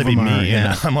 It'll 2 probably of be them are, me,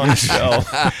 and I'm on the show.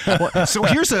 Well, so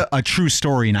here's a true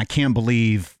story, and I can't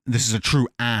believe this is a true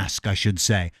ask, I should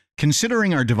say.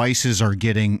 Considering our devices are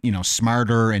getting, you know,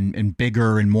 smarter and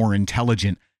bigger and more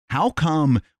intelligent, how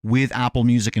come with Apple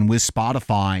Music and with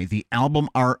Spotify, the album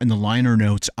art and the liner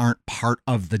notes aren't part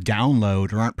of the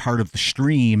download or aren't part of the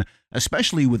stream,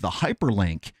 especially with the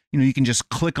hyperlink? You know, you can just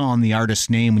click on the artist's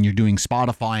name when you're doing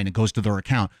Spotify and it goes to their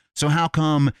account. So how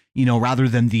come, you know, rather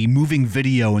than the moving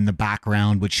video in the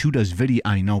background, which who does video?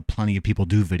 I know plenty of people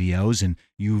do videos, and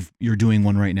you're doing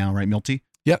one right now, right, Milty?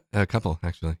 Yeah, a couple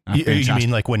actually. You Fantastic.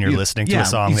 mean like when you're listening to a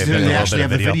song, they've got a they little actually bit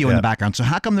have of the video in Yeah. the background. So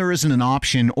how come there isn't an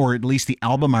option, or at least the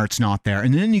album art's not there?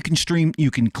 And then you can stream, you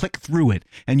can click through it,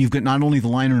 and you've got not only the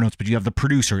liner notes, but you have the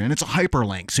producer, and it's a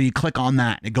hyperlink. So you click on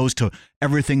that, and it goes to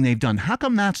everything they've done. How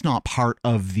come that's not part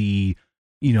of the,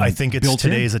 I think it's built in?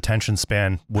 today's attention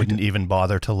span wouldn't even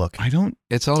bother to look. I don't.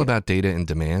 It's all about data and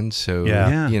demand. So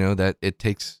Yeah. you know that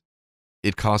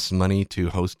it costs money to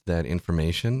host that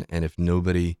information, and if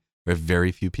nobody or if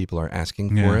very few people are asking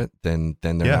for Yeah. it, then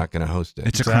they're Yeah. not going to host it.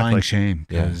 It's a Exactly. crying shame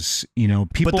because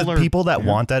people But the are people that yeah.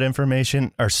 want that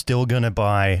information are still going to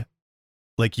buy,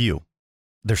 like you.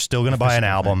 They're still going to The buy an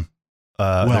physical album.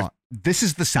 Well, this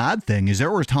is the sad thing is there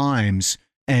were times,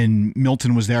 and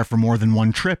Milton was there for more than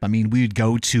one trip. I mean, we'd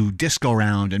go to Disco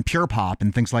Round and Pure Pop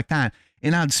and things like that,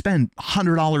 and I'd spend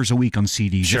 $100 a week on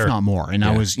CDs, Sure. if not more. And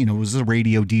I Yeah. was a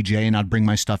radio DJ, and I'd bring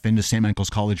my stuff into St.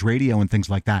 Michael's College Radio and things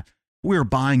like that. We were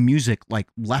buying music like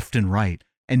left and right.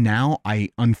 And now I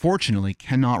unfortunately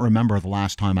cannot remember the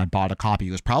last time I bought a copy.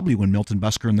 It was probably when Milton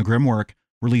Busker and the Grimwork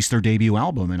released their debut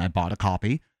album, and I bought a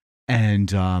copy.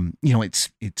 And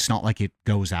it's not like it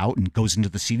goes out and goes into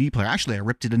the CD player. Actually, I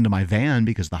ripped it into my van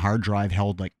because the hard drive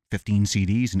held like 15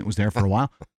 CDs, and it was there for a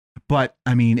while. But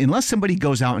I mean, unless somebody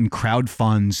goes out and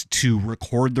crowdfunds to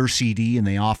record their CD and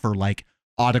they offer like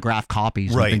autograph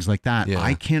copies Right. and things like that, Yeah.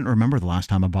 I can't remember the last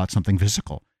time I bought something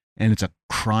physical. And it's a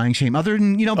crying shame. Other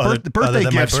than Other birthday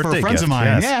than my gifts for birthday friends of gift,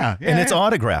 mine. yes. Yeah, And it's yeah.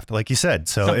 autographed, like you said.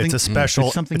 So Something- it's a special.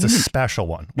 it's something It's a unique. special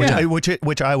one, which Yeah.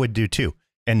 which I would do too,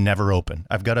 and never open.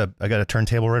 I got a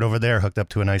turntable right over there, hooked up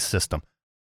to a nice system.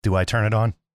 Do I turn it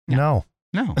on? No.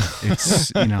 No, No,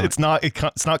 it's it's not.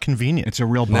 It's not convenient. it's a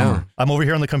real No. bummer. I'm over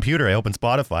here on the computer. I open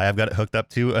Spotify. I've got it hooked up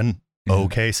to an Yeah.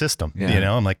 okay system. Yeah. You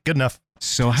know, I'm like, good enough.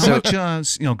 So how So-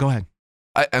 much? Go ahead.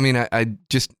 I mean, I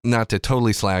just not to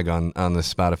totally slag on the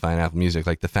Spotify and Apple Music,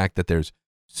 like the fact that there's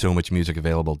so much music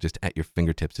available just at your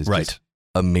fingertips is Right. just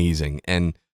amazing.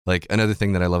 And like another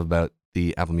thing that I love about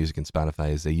the Apple Music and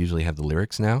Spotify is they usually have the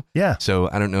lyrics now. Yeah. So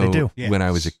I don't know do. when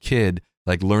I was a kid,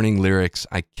 like learning lyrics,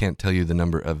 I can't tell you the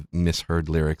number of misheard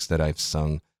lyrics that I've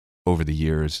sung over the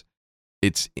years.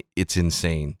 It's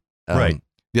insane. Right.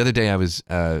 The other day I was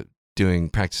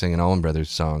practicing an Allman Brothers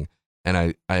song,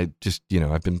 and I just,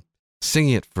 I've been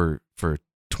singing it for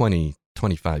 20,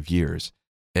 25 years.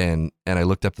 And I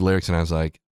looked up the lyrics and I was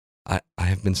like, I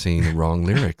have been singing the wrong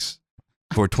lyrics.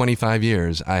 For 25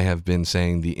 years, I have been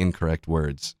saying the incorrect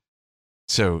words.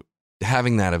 So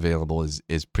having that available is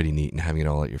pretty neat, and having it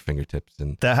all at your fingertips.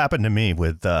 And That happened to me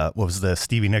with what was the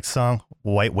Stevie Nicks song,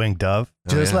 White Winged Dove?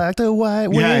 Oh, Just yeah. like the white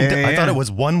winged Yeah, dove. yeah, I thought yeah. it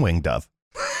was one winged dove.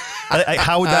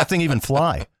 How would that thing even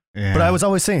fly? Yeah. But I was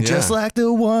always saying, just Yeah. like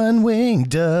the one winged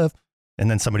dove. And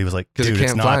then somebody was like, 'Cause it dude,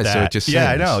 it's can't not fly, that. so it just yeah,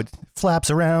 I sings. know. It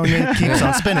flaps around and keeps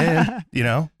on spinning, you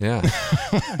know? yeah,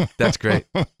 that's great.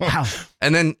 Wow.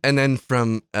 And then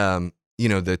from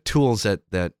the tools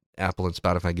that Apple and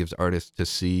Spotify gives artists to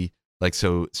see, like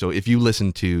so if you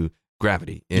listen to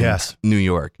Gravity in Yes. New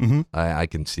York, Mhm. I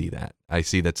can see that. I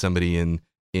see that somebody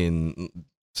in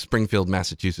Springfield,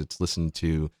 Massachusetts listened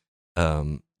to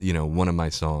one of my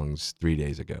songs 3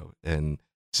 days ago, and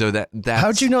so that's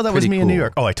How'd you know that was pretty me in New cool.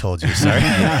 York? Oh, I told you. Sorry.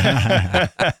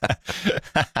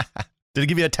 Did it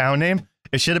give you a town name?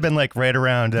 It should have been like right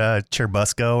around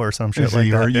Churubusco or some shit So like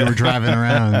you were that. you were driving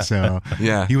around. So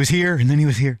Yeah, he was here, and then he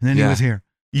was here, and then he Yeah. was here.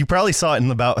 You probably saw it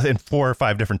in 4 or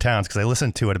 5 different towns because I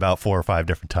listened to it about 4 or 5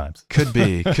 different times. could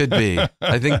be.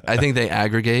 I think they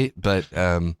aggregate, but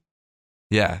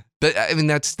yeah. But I mean,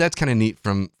 that's kind of neat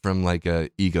from like a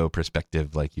ego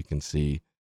perspective. Like you can see,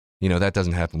 that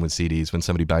doesn't happen with CDs. When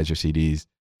somebody buys your CDs,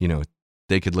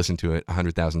 they could listen to it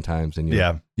 100,000 times, and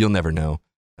you'll never know.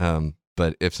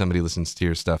 But if somebody listens to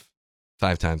your stuff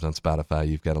 5 times on Spotify,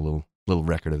 you've got a little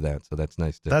record of that. So that's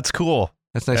nice. That's cool.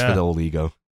 That's nice yeah. for the old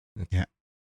ego.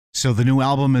 So the new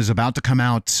album is about to come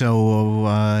out.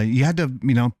 So you had to,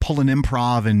 pull an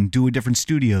improv and do a different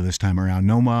studio this time around.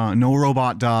 No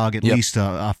Robot Dog. At Yep. least,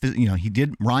 he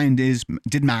did. Ryan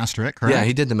did master it, correct? Yeah,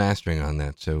 he did the mastering on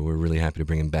that, so we're really happy to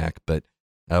bring him back. But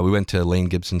we went to Lane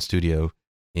Gibson Studio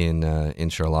in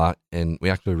Charlotte, and we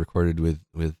actually recorded with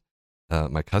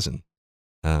my cousin.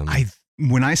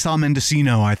 When I saw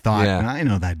Mendocino, I thought, Yeah. I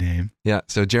know that name. Yeah,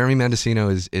 so Jeremy Mendocino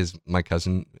is my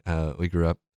cousin. We grew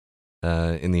up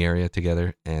in the area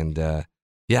together, and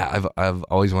I've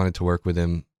always wanted to work with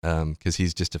him because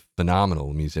he's just a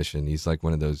phenomenal musician. He's like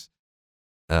one of those,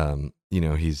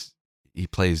 he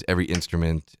plays every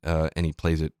instrument and he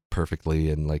plays it perfectly,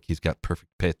 and like he's got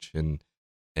perfect pitch, and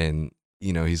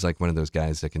he's like one of those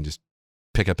guys that can just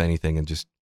pick up anything and just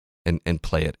and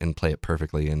play it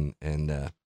perfectly, and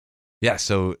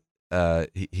so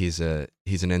he's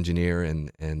an engineer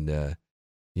and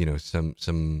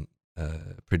some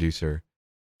producer.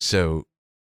 So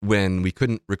when we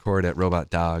couldn't record at Robot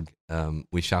Dog,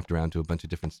 we shopped around to a bunch of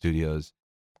different studios,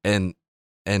 and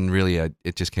really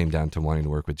it just came down to wanting to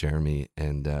work with Jeremy.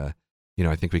 And I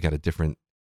think we got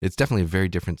it's definitely a very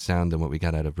different sound than what we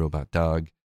got out of Robot Dog.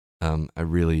 I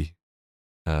really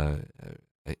I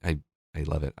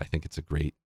love it. I think it's a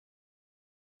great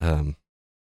I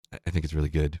think it's really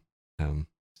good.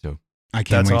 So I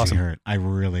can't That's wait awesome. to hear it. I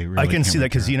really I can can't see wait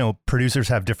that because, to hear it. producers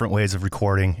have different ways of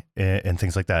recording and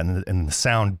things like that. And the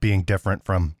sound being different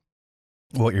from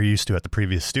what you're used to at the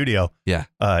previous studio. Yeah.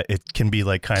 It can be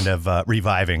like kind of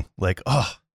reviving, like,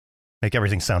 make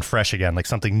everything sound fresh again, like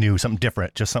something new, something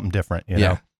different, just something different, you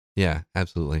know? Yeah,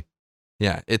 absolutely.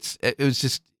 Yeah, it was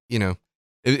just,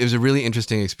 it was a really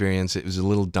interesting experience. It was a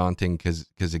little daunting because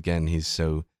again, he's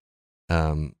so,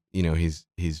 he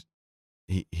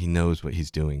knows what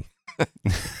he's doing.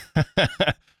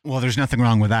 Well, there's nothing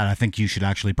wrong with that. I think you should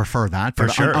actually prefer that. For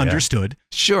but sure, yeah. Understood.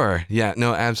 Sure. Yeah.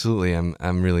 No. Absolutely.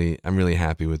 I'm really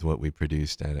happy with what we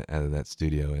produced out of that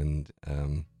studio, and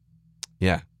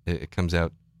it comes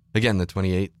out again the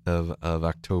 28th of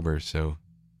October. So,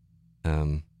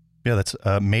 Yeah, that's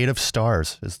Made of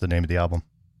Stars is the name of the album.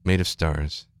 Made of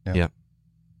Stars. Yeah.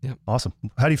 Yep. Awesome.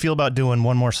 How do you feel about doing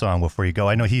one more song before you go?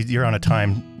 I know you're on a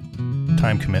time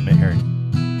commitment here.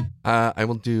 I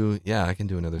will do. Yeah, I can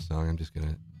do another song. I'm just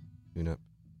gonna tune up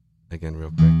again real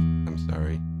quick. I'm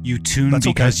sorry. You tune That's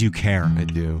because okay. you care. I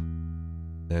do.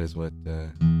 That is what.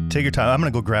 Take your time. I'm going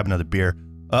to go grab another beer.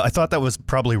 I thought that was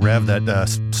probably Rev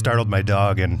that startled my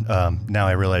dog, and now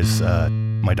I realize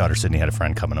my daughter Sydney had a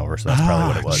friend coming over, so that's probably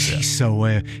what it was. Geez, Yeah. So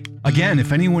again,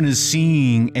 if anyone is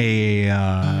seeing a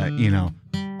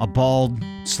bald,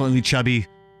 slightly chubby,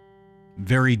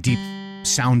 very deep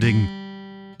sounding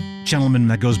gentleman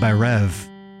that goes by Rev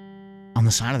on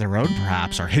the side of the road,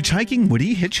 perhaps, or hitchhiking, would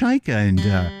he hitchhike and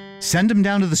send him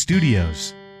down to the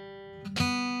studios?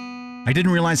 I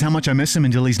didn't realize how much I miss him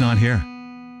until he's not here.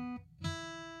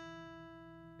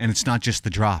 And it's not just the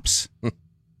drops.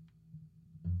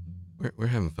 We're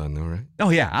having fun though, right? Oh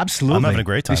yeah, absolutely. I'm having a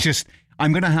great time. It's just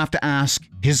I'm gonna have to ask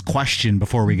his question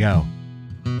before we go.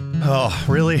 Oh,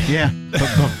 really? Yeah,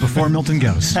 before Milton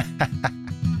goes.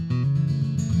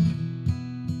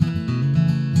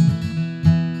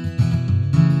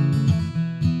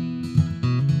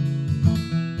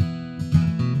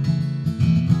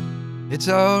 It's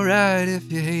alright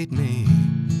if you hate me,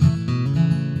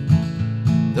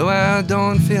 though I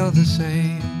don't feel the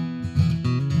same.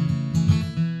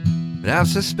 But I've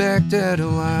suspected a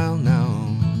while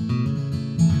now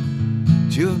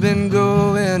that you've been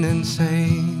going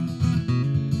insane.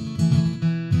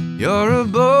 You're a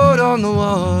boat on the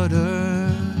water,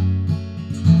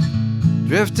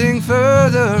 drifting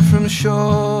further from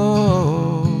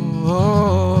shore.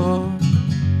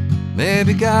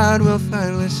 Maybe God will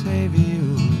finally save you.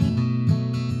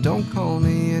 Don't call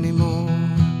me anymore.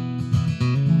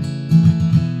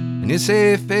 And you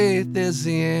say faith is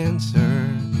the answer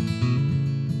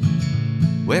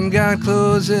when God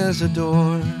closes a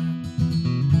door.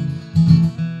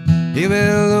 He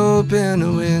will open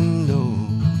a window.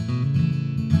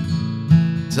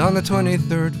 It's on the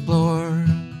 23rd floor.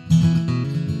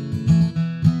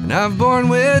 And I've borne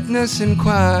witness in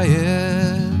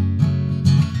quiet.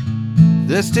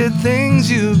 Listed things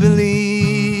you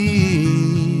believe.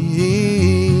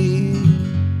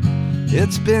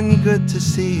 It's been good to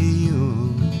see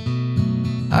you.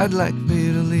 I'd like for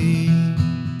you to leave.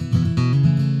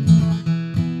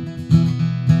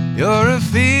 You're a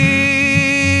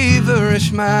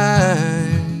feverish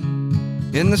mind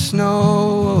in the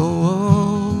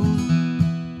snow,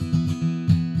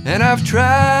 and I've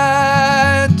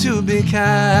tried to be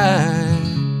kind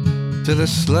to the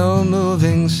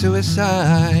slow-moving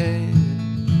suicide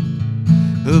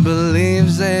who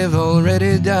believes they've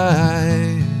already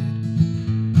died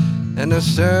and are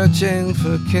searching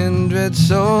for kindred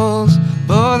souls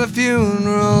for the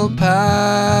funeral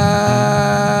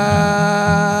pyre.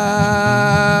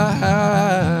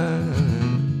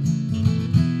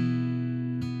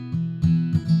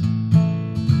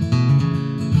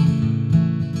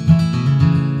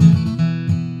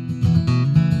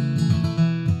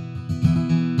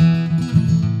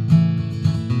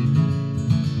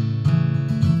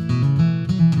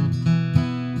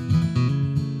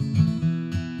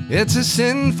 It's a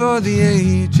sin for the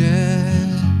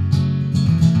ages.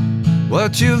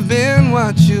 What you've been,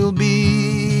 what you'll be.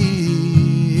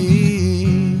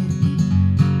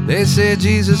 They say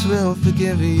Jesus will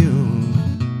forgive you,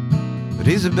 but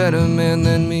he's a better man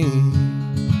than me.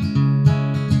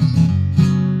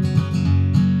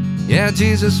 Yeah,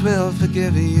 Jesus will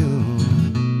forgive you.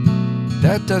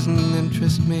 That doesn't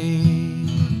interest me.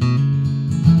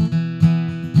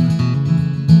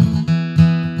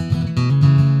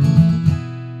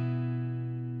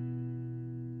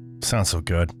 Sounds so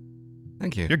good.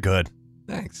 Thank you. You're good.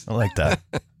 Thanks. I like that.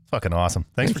 Fucking awesome.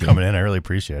 Thanks Thank for you. coming in. I really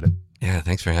appreciate it. Yeah,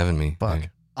 thanks for having me. Fuck.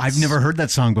 I've never heard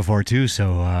that song before too,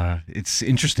 so it's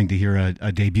interesting to hear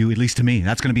a debut, at least to me.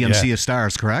 That's going to be on Yeah. Sea of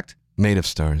Stars, correct? Made of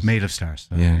Stars. Made of Stars.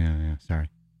 Oh, Yeah. yeah. Sorry.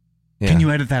 Yeah. Can you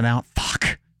edit that out?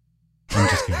 Fuck. I'm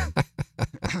just kidding.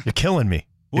 You're killing me.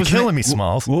 What You're was the killing na- me,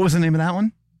 Smalls. What was the name of that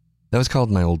one? That was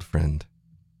called My Old Friend.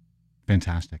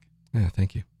 Fantastic. Yeah,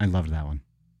 thank you. I loved that one.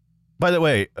 By the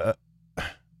way,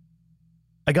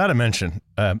 I got to mention,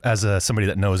 as somebody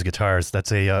that knows guitars,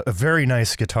 that's a very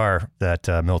nice guitar that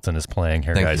Milton is playing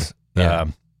here, Thank guys. you. Yeah.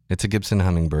 It's a Gibson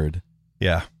Hummingbird.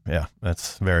 Yeah.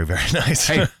 That's very, very nice.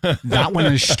 Hey, that one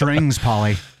is strings,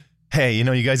 Polly. Hey,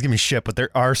 you guys give me shit, but there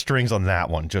are strings on that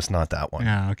one, just not that one.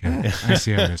 Yeah, okay. I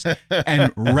see how it is.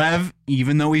 And Rev,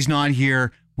 even though he's not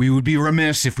here, we would be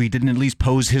remiss if we didn't at least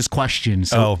pose his question.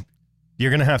 So Oh, you're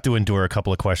going to have to endure a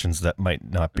couple of questions that might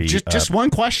not be. just one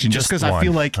question, just just because I one.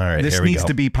 feel like All right, this here we needs go.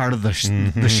 to be part of the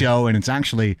Mhm. show, and it's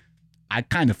actually, I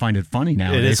kind of find it funny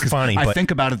nowadays. It is 'cause funny, I but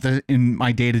think about it in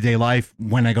my day-to-day life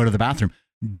when I go to the bathroom.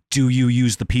 Do you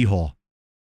use the pee hole?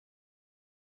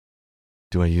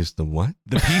 Do I use the what?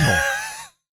 The pee hole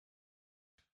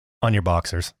on your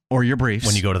boxers or your briefs?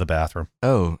 when you go to the bathroom.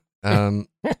 Oh,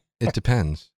 it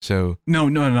depends. So No.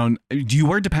 Do you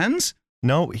wear Depends?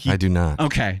 No, I do not.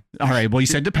 Okay. All right. Well, you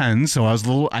said Depends, so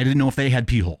I didn't know if they had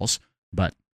pee holes,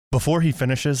 but before he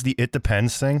finishes, the "it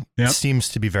depends" thing Yep. seems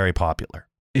to be very popular.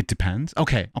 it depends.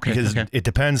 Okay. Because Okay. it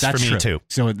depends That's for me true. too.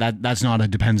 So that's not a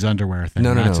Depends underwear thing.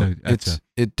 No. That's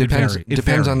It depends. it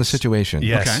Depends on the varies. situation.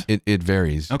 Yes. Okay. It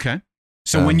varies. Okay.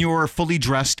 So when Um, you're fully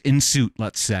dressed in suit,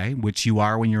 let's say, which you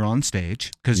are when you're on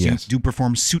stage, because Yes. you do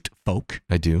perform suit folk.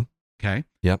 I do. Okay.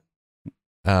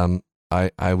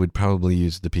 I would probably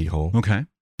use the pee hole Okay.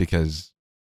 because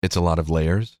it's a lot of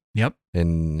layers. Yep.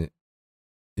 And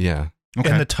yeah, Okay.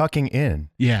 And the tucking in.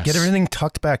 yes. Get everything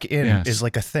tucked back in Yes. is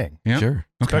like a thing. Yep. sure.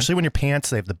 Okay. Especially when your pants,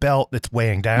 they have the belt that's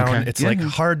weighing down. Okay. It's Yeah, like yeah.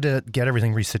 hard to get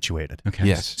everything resituated. Okay.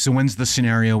 Yes. So when's the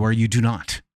scenario where you do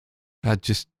not?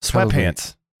 Just probably-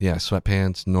 Sweatpants. Yeah,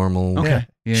 sweatpants, normal, Okay.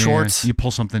 Yeah. Shorts. You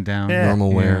pull something down. Yeah. normal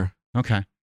Yeah. wear. Okay.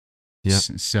 Yeah.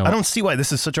 So I don't see why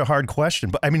this is such a hard question,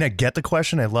 but I mean, I get the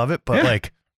question. I love it, but Yeah.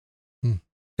 like, Hmm.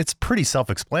 it's pretty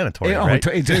self-explanatory, Oh, right?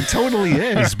 it totally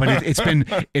is, but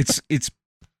it's.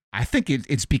 I think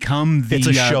it's become the. It's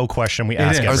a show question we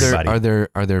ask is. everybody. Are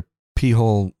there pee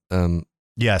hole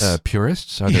Yes.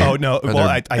 purists? Are there Oh no. are Well,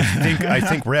 there I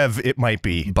think Rev, it might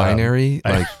be binary?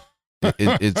 I- Like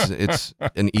it's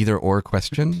an either or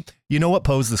question. You know what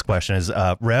posed this question is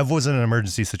Rev was in an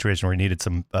emergency situation where he needed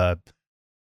some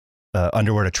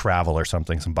underwear to travel or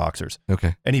something, some boxers,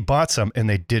 Okay. and he bought some and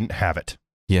they didn't have it,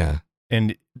 Yeah.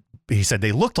 and he said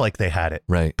they looked like they had it,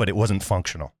 Right. but it wasn't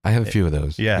functional. I have a few of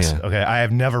those. Yes. Yeah. Okay. I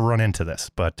have never run into this,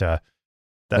 but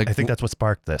Like, I think that's what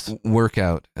sparked this.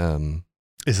 Workout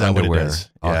Is that what it underwear is?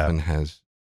 Yeah. often has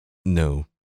no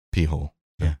pee hole.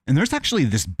 Yeah. And there's actually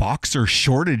this boxer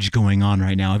shortage going on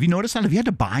right now. Have you noticed that? Have you had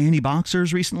to buy any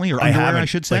boxers recently, or underwear, haven't. I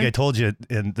should say? Like I told you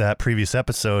in that previous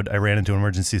episode, I ran into an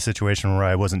emergency situation where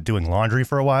I wasn't doing laundry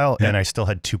for a while, Yeah. and I still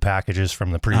had 2 packages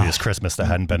from the previous Oh. Christmas that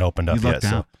hadn't been opened You up yet. lucked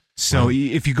out. So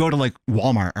if you go to like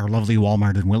Walmart, our lovely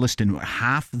Walmart in Williston,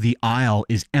 half the aisle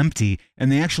is empty,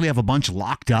 and they actually have a bunch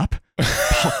locked up.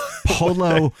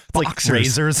 Polo It's like boxers.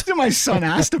 razors. So my son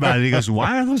asked about it. He goes,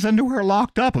 "Why are those underwear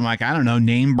locked up?" I'm like, "I don't know,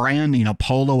 name brand,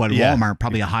 Polo at Yeah. Walmart,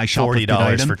 probably a high shoplifted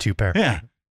 $40 item." for 2 pair. Yeah.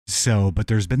 So, but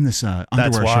there's been this That's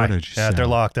underwear why. shortage. Yeah, so- they're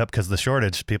locked up because the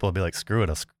shortage. People will be like, "Screw it,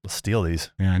 I'll steal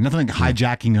these." Yeah, nothing like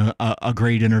hijacking a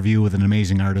great interview with an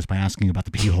amazing artist by asking about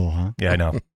the pee hole, huh? Yeah, I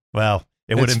know. Well,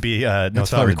 it It's- wouldn't be no It's thought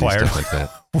fun to do required stuff like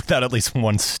that. without at least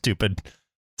one stupid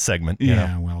segment. you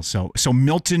Yeah, know? well, so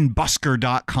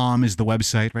MiltonBusker.com is the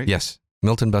website, right? Yes.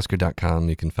 MiltonBusker.com.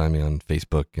 You can find me on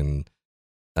Facebook and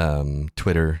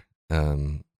Twitter.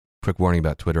 Quick warning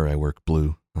about Twitter. I work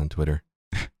blue on Twitter.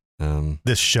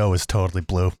 This show is totally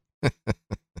blue.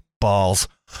 Balls.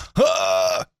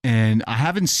 Ah! And I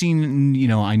haven't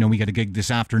seen, I know we got a gig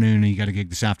this afternoon, and you got a gig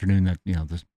this afternoon that,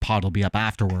 the pod will be up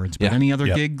afterwards. But Yeah. any other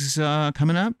Yep. gigs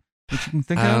coming up that you can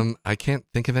think of? I can't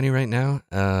think of any right now.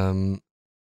 I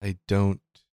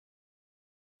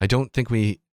don't think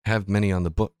we have many on the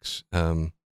books.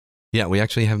 Yeah, we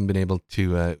actually haven't been able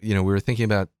to. We were thinking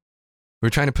about. We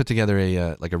were trying to put together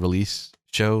a release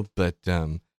show, but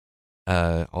all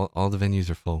the venues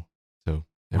are full. So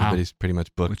Everybody's pretty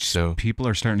much booked. Which So people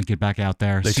are starting to get back out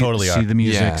there. They see, totally see are. the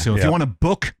music. Yeah. So if you want to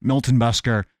book Milton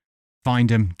Busker,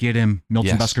 find him, get him,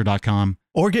 miltonbusker.com.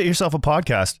 Or get yourself a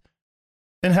podcast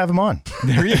and have him on.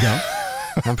 There you go.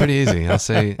 I'm pretty easy. I'll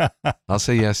say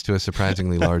yes to a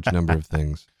surprisingly large number of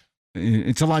things.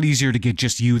 It's a lot easier to get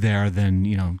just you there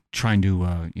than, trying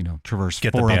to, traverse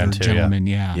Get the 4 band other too, yeah. gentlemen,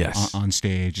 Yes. on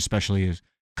stage, especially as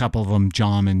a couple of them,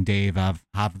 John and Dave,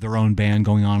 have their own band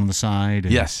going on the side.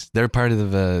 And Yes, they're part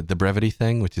of the Brevity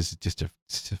thing, which is just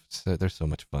they're so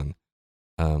much fun.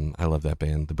 I love that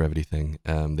band, the Brevity thing.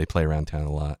 They play around town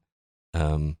a lot.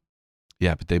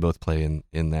 But they both play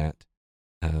in that.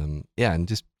 And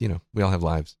just we all have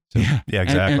lives. So. Yeah, Yeah,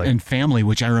 exactly. And family,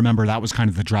 which I remember that was kind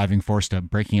of the driving force to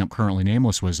breaking up Currently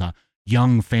Nameless, was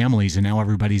young families, and now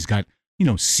everybody's got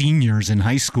seniors in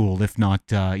high school, if not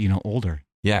older.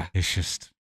 Yeah, It's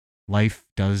just life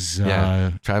does.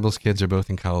 Tribal's kids are both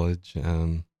in college.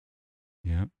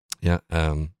 Yeah. Yeah.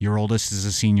 Your oldest is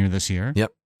a senior this year.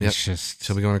 Yep. It's just.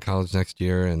 She'll be going to college next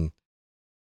year, and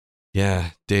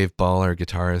Dave Ball, our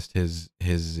guitarist,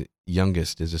 his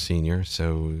youngest is a senior,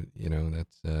 so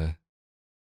that's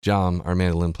John, our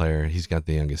mandolin player. He's got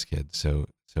the youngest kid, so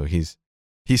he's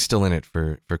still in it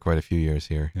for quite a few years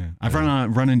here. Yeah. I've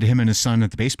run into him and his son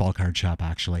at the baseball card shop,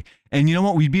 actually. And you know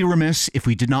what? We'd be remiss if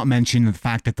we did not mention the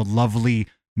fact that the lovely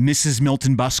Mrs.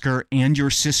 Milton Busker and your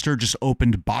sister just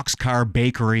opened Boxcar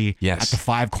Bakery Yes. at the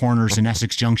Five Corners in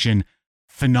Essex Junction.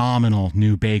 Phenomenal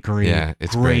new bakery. Yeah,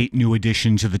 it's great new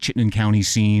addition to the Chittenden County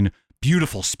scene.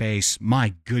 Beautiful space.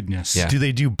 My goodness. Yeah. Do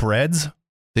they do breads?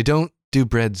 They don't do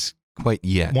breads quite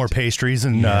yet. More pastries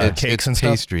and cakes and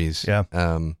stuff? pastries. Yeah.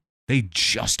 They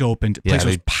just opened. The Yeah, place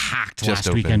was they packed just last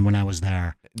opened. weekend when I was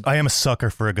there. I am a sucker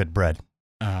for a good bread.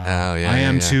 I yeah,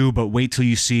 am yeah. too, but wait till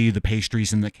you see the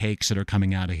pastries and the cakes that are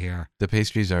coming out of here. The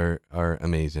pastries are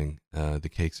amazing. The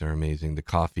cakes are amazing. The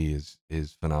coffee is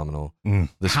phenomenal. Mm.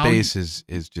 The How space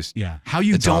is just. Yeah. How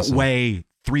you It's don't awesome. weigh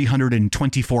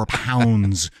 324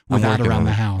 pounds I'm with that working around on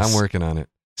the it. house. I'm working on it.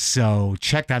 So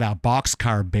check that out.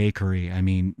 Boxcar Bakery. I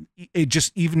mean, it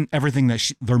just, even everything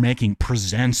that they're making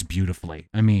presents beautifully.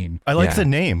 I mean, I like Yeah. the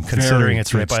name, Very considering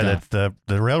it's right good by stuff.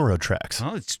 the railroad tracks.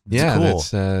 well, it's Yeah, cool.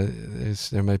 that's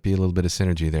there might be a little bit of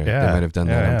synergy there. Yeah, They might have done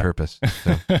that yeah. on purpose.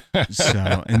 So.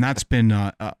 so, and that's been,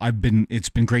 it's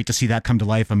been great to see that come to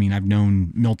life. I mean, I've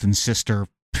known Milton's sister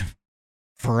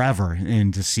forever,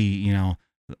 and to see,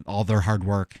 all their hard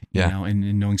work, Yeah.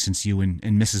 and knowing since you and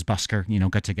Mrs. Busker,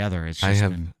 got together, it's just I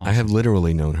have been I have awesome.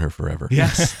 literally known her forever.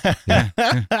 Yes. Yeah.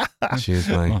 Yeah. She is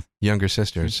my Well, younger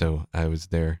sister, so I was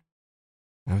there.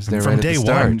 I was From there right day at the one.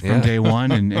 start. from yeah. day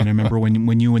one, and I remember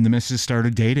when you and the missus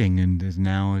started dating, and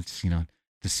now it's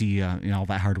to see all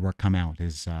that hard work come out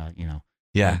is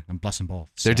Yeah. I'm blessing both.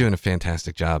 They're So, doing a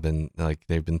fantastic job, and like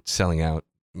they've been selling out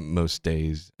most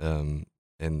days.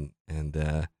 And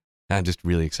I'm just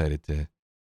really excited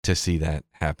to see that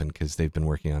happen, because they've been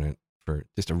working on it for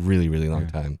just a really, really long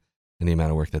Yeah. time, and the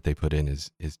amount of work that they put in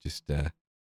is just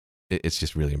it's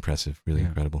just really impressive, really Yeah.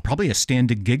 incredible. probably a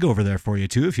standing gig over there for you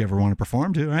too, if you ever want to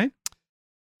perform too, right?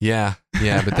 Yeah,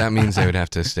 but that means they would have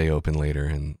to stay open later,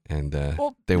 and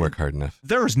Well, they work hard enough.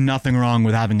 There's nothing wrong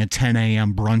with having a 10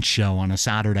 a.m. brunch show on a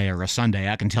Saturday or a Sunday.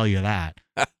 I can tell you that.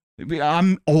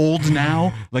 I'm old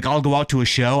now. Like, I'll go out to a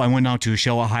show. I went out to a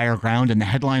show at Higher Ground, and the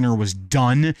headliner was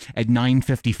done at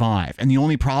 9:55. And the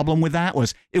only problem with that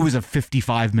was it was a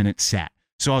 55-minute set.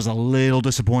 So I was a little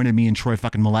disappointed. Me and Troy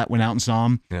fucking Millette went out and saw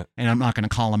him. Yeah. And I'm not going to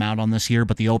call him out on this here,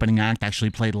 but the opening act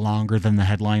actually played longer than the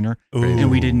headliner. Ooh. And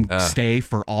we didn't Ah. stay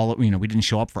for all, we didn't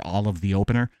show up for all of the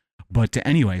opener. But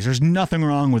anyways, there's nothing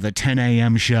wrong with a 10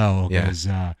 a.m. show, Yeah. because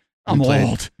I'm We played-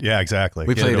 old. Yeah, exactly.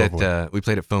 We Get played it over at we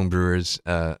played at Foam Brewers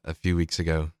a few weeks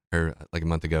ago, or like a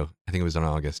month ago. I think it was in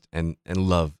August, and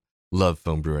love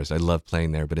Foam Brewers. I love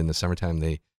playing there, but in the summertime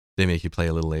they make you play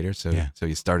a little later, so Yeah. so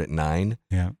you start at 9,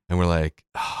 Yeah. and we're like,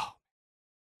 oh,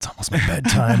 It's almost my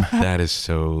bedtime. that is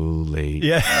so late.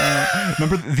 Yeah.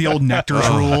 Remember the old Nectar's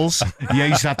Oh. rules? Yeah, you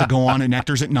used to have to go on at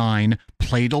Nectar's at 9,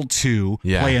 play till 2,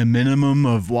 Yeah. play a minimum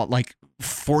of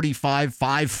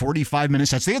 45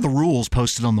 minutes. They had the rules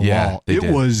posted on the Yeah, wall. they It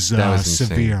did. was, That was insane.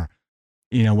 severe.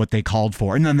 What they called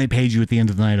for. And then they paid you at the end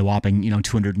of the night a whopping,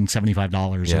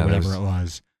 $275 Yeah, or that whatever was it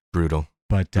was. Brutal.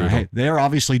 But brutal. hey, they're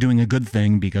obviously doing a good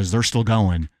thing, because they're still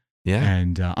going. Yeah.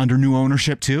 And under new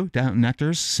ownership too, down at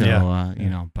Nectar's. So,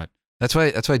 Yeah. but That's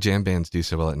why jam bands do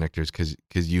so well at Nectar's, because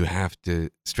you have to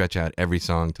stretch out every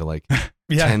song to like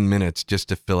Yeah. 10 minutes just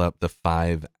to fill up the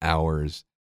 5 hours.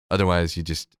 Otherwise, you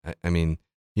just, I mean,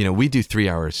 we do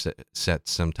 3-hour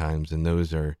sets sometimes, and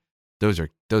those are those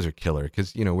are killer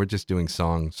because we're just doing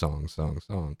song,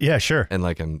 Yeah, sure. and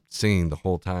like I'm singing the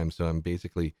whole time, so I'm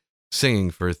basically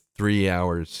singing for 3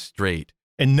 hours straight.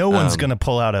 And no one's gonna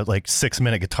pull out a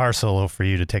 6-minute guitar solo for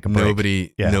you to take a break.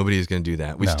 Nobody is going to do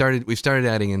that. We No. started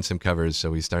adding in some covers, so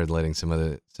we started letting some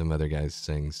other guys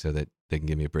sing so that they can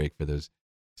give me a break for those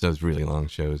really long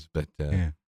shows. But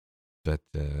I'm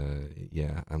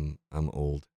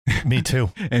old. Me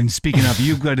too. And speaking of,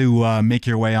 you've got to make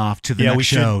your way off to the next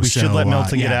show. We should let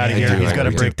Milton get out of here. He's got to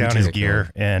I break do. down his Okay.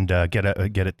 gear and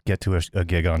get to a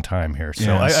gig on time here. So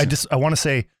Yes. I want to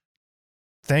say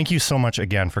thank you so much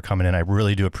again for coming in. I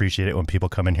really do appreciate it when people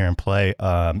come in here and play.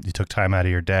 You took time out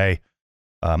of your day.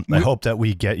 I hope that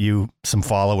we get you some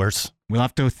followers. We'll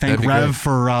have to thank That'd be Rev great.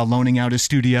 for loaning out his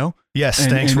studio. Yes,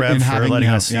 And- thanks, and- Rev, and for having- letting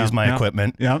yeah, us yeah, use my yeah.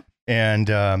 equipment. Yeah. And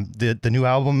the new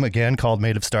album, again, called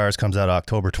Made of Stars, comes out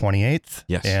October 28th.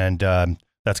 Yes. And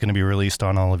that's going to be released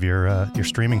on all of your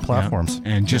streaming platforms.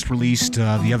 And just released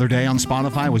the other day on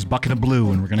Spotify was Bucket of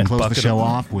Blue, and we're going to And close the Bucket show of-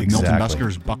 off with Milton Exactly.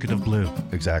 Busker's Bucket of Blue.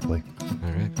 Exactly.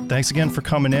 All right. Thanks again for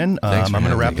coming in. Thanks for I'm going to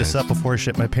having wrap me, this guys. up before I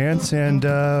shit my pants, and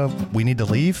we need to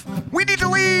leave. We need to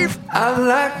leave! I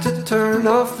like to turn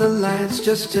off the lights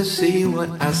just to see what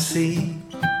I see.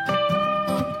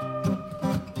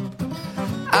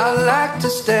 I like to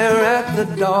stare at the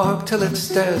dark till it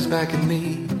stares back at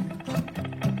me.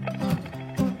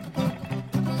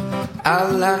 I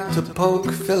like to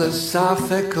poke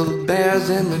philosophical bears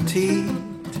in the teeth.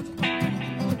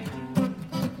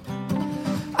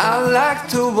 I like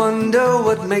to wonder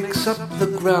what makes up the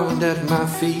ground at my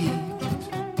feet.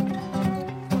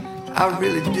 I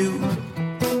really do.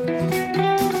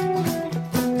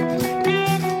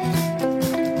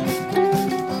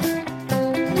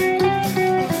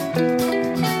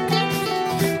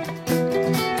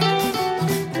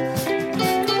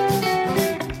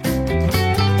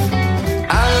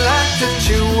 I like to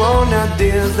chew on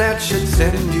ideas that should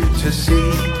send you to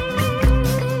sea.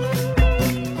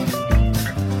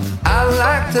 I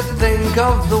like to think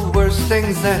of the worst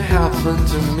things that happen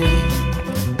to me.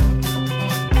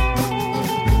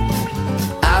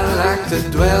 I like to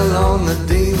dwell on the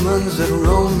demons that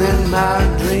roam in my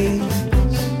dreams.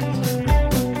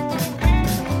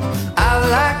 I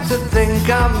like to think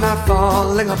I'm not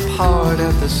falling apart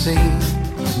at the seams.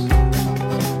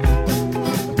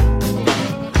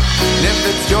 And if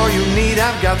it's joy you need,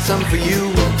 I've got some for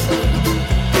you.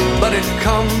 But it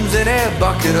comes in a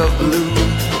bucket of blue.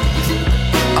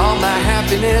 All my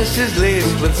happiness is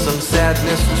laced with some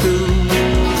sadness too.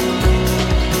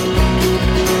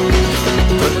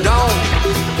 But don't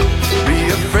be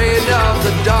afraid of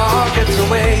the dark, it's a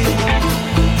way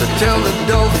to tell the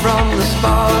dough from the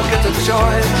spark. It's a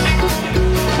choice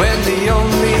when the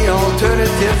only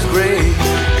alternative's gray.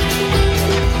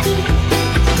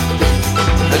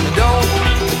 And don't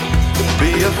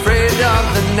be afraid of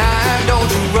the night, don't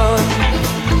you run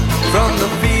from the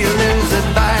feelings that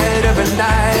bite every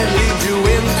night, lead you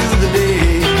into the day.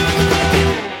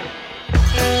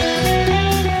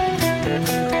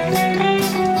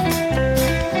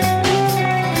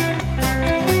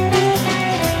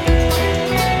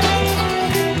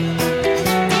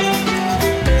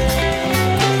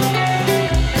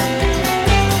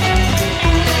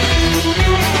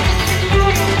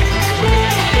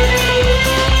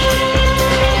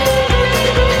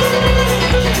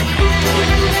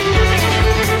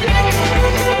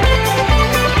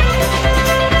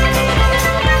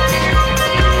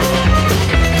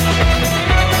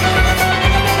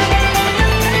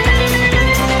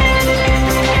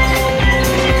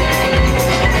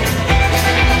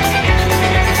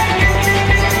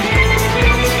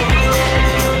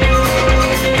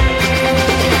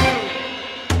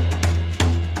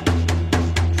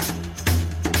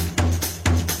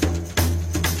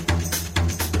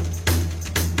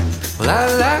 Well, I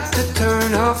like to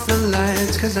turn off the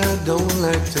lights 'cause I don't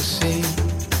like to see.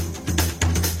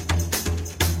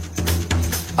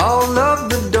 All of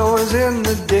the doors in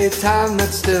the daytime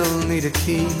that still need a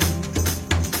key.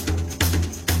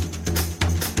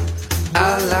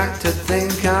 I like to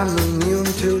think I'm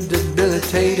immune to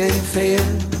debilitating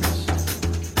fears.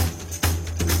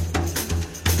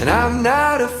 And I'm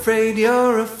not afraid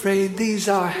you're afraid, these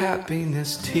are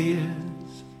happiness tears.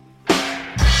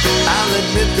 I'll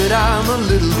admit that I'm a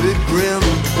little bit grim.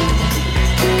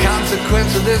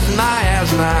 Consequence of this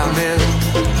miasma I'm in.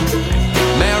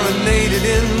 Marinated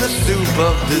in the soup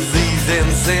of disease and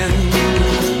sin.